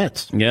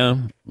 Danettes. Yeah,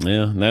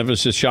 that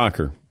was a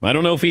shocker. I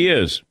don't know if he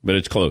is, but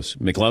it's close.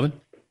 McLovin?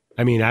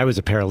 I mean, I was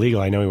a paralegal.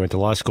 I know he went to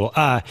law school.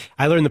 I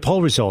learned the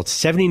poll results.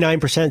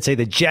 79% say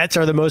the Jets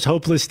are the most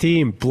hopeless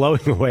team,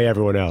 blowing away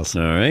everyone else.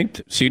 All right.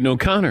 Seton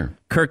O'Connor.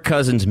 Kirk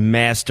Cousins,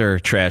 master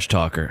trash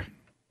talker.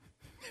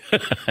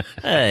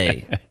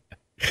 Hey.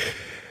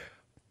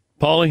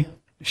 Paulie?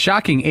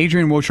 Shocking,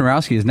 Adrian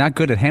Wojnarowski is not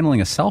good at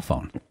handling a cell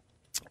phone.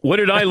 What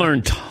did I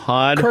learn,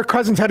 Todd? Kirk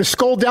Cousins had to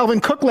scold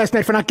Dalvin Cook last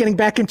night for not getting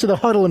back into the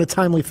huddle in a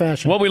timely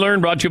fashion. What we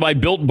learned brought to you by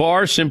Built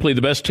Bar, simply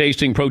the best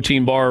tasting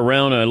protein bar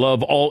around. I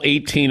love all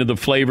 18 of the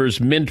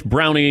flavors: mint,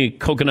 brownie,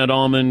 coconut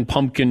almond,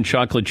 pumpkin,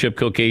 chocolate chip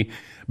cookie.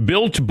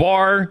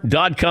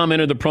 BuiltBar.com.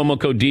 Enter the promo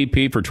code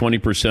DP for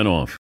 20%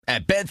 off.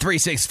 At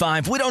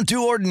Bet365, we don't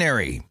do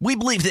ordinary. We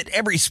believe that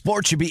every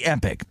sport should be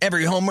epic.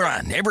 Every home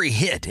run, every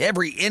hit,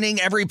 every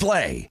inning, every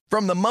play.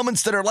 From the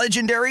moments that are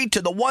legendary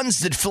to the ones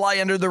that fly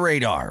under the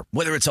radar.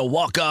 Whether it's a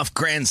walk-off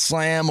grand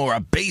slam or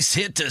a base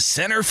hit to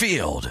center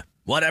field.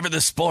 Whatever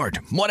the sport,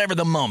 whatever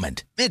the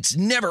moment. It's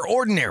never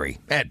ordinary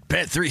at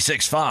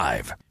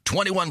Bet365.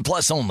 21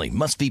 plus only.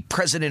 Must be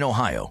present in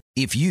Ohio.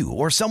 If you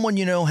or someone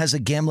you know has a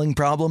gambling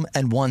problem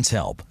and wants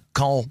help,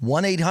 call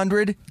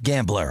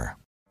 1-800-GAMBLER.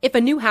 If a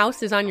new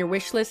house is on your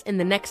wish list in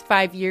the next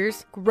 5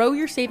 years, grow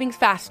your savings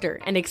faster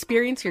and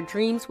experience your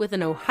dreams with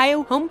an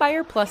Ohio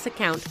Homebuyer Plus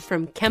account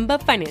from Kemba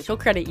Financial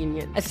Credit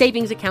Union. A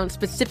savings account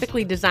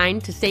specifically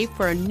designed to save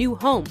for a new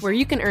home where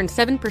you can earn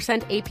 7%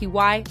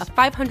 APY,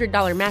 a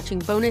 $500 matching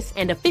bonus,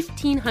 and a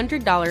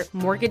 $1,500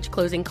 mortgage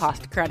closing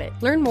cost credit.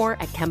 Learn more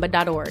at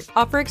Kemba.org.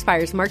 Offer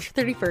expires March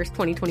 31st,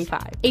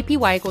 2025.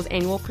 APY equals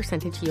annual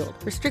percentage yield.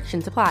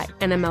 Restrictions apply.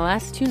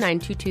 NMLS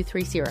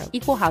 292230.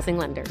 Equal housing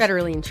lender.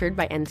 Federally insured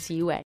by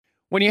NCUA.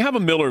 When you have a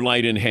Miller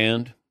Lite in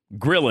hand,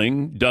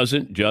 grilling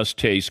doesn't just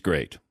taste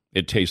great.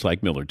 It tastes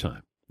like Miller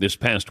time. This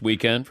past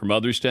weekend for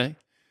Mother's Day,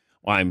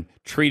 I'm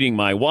treating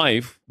my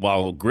wife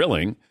while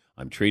grilling.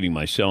 I'm treating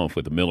myself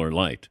with a Miller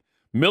Lite.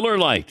 Miller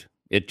Lite,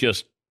 it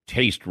just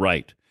tastes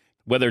right.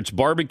 Whether it's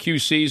barbecue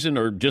season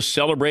or just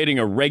celebrating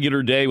a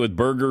regular day with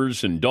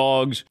burgers and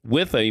dogs,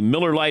 with a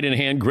Miller Lite in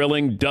hand,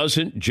 grilling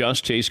doesn't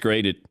just taste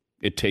great.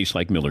 It tastes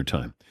like Miller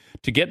time.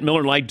 To get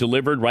Miller Lite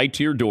delivered right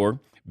to your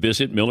door,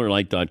 visit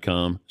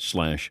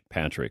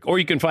MillerLite.com/Patrick. Or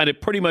you can find it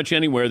pretty much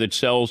anywhere that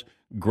sells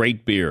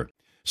great beer.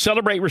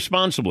 Celebrate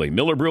responsibly.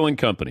 Miller Brewing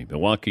Company,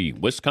 Milwaukee,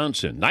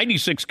 Wisconsin.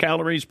 96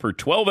 calories per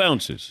 12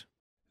 ounces.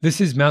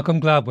 This is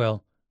Malcolm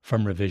Gladwell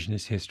from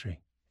Revisionist History.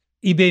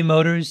 eBay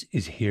Motors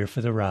is here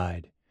for the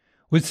ride.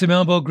 With some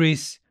elbow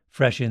grease,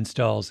 fresh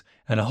installs,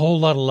 and a whole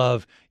lot of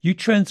love, you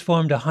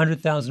transformed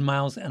 100,000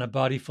 miles and a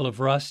body full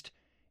of rust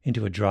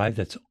into a drive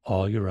that's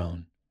all your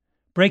own.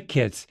 Brake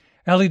kits,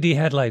 LED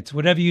headlights,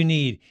 whatever you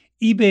need,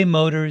 eBay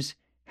Motors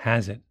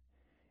has it.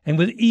 And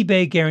with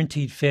eBay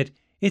Guaranteed Fit,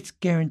 it's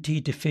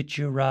guaranteed to fit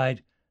your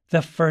ride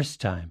the first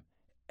time,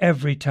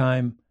 every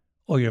time,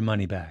 or your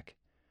money back.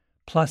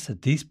 Plus,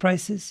 at these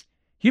prices,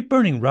 you're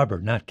burning rubber,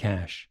 not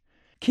cash.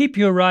 Keep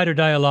your ride or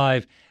die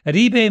alive at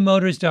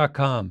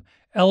ebaymotors.com.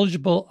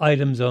 Eligible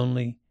items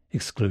only.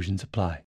 Exclusions apply.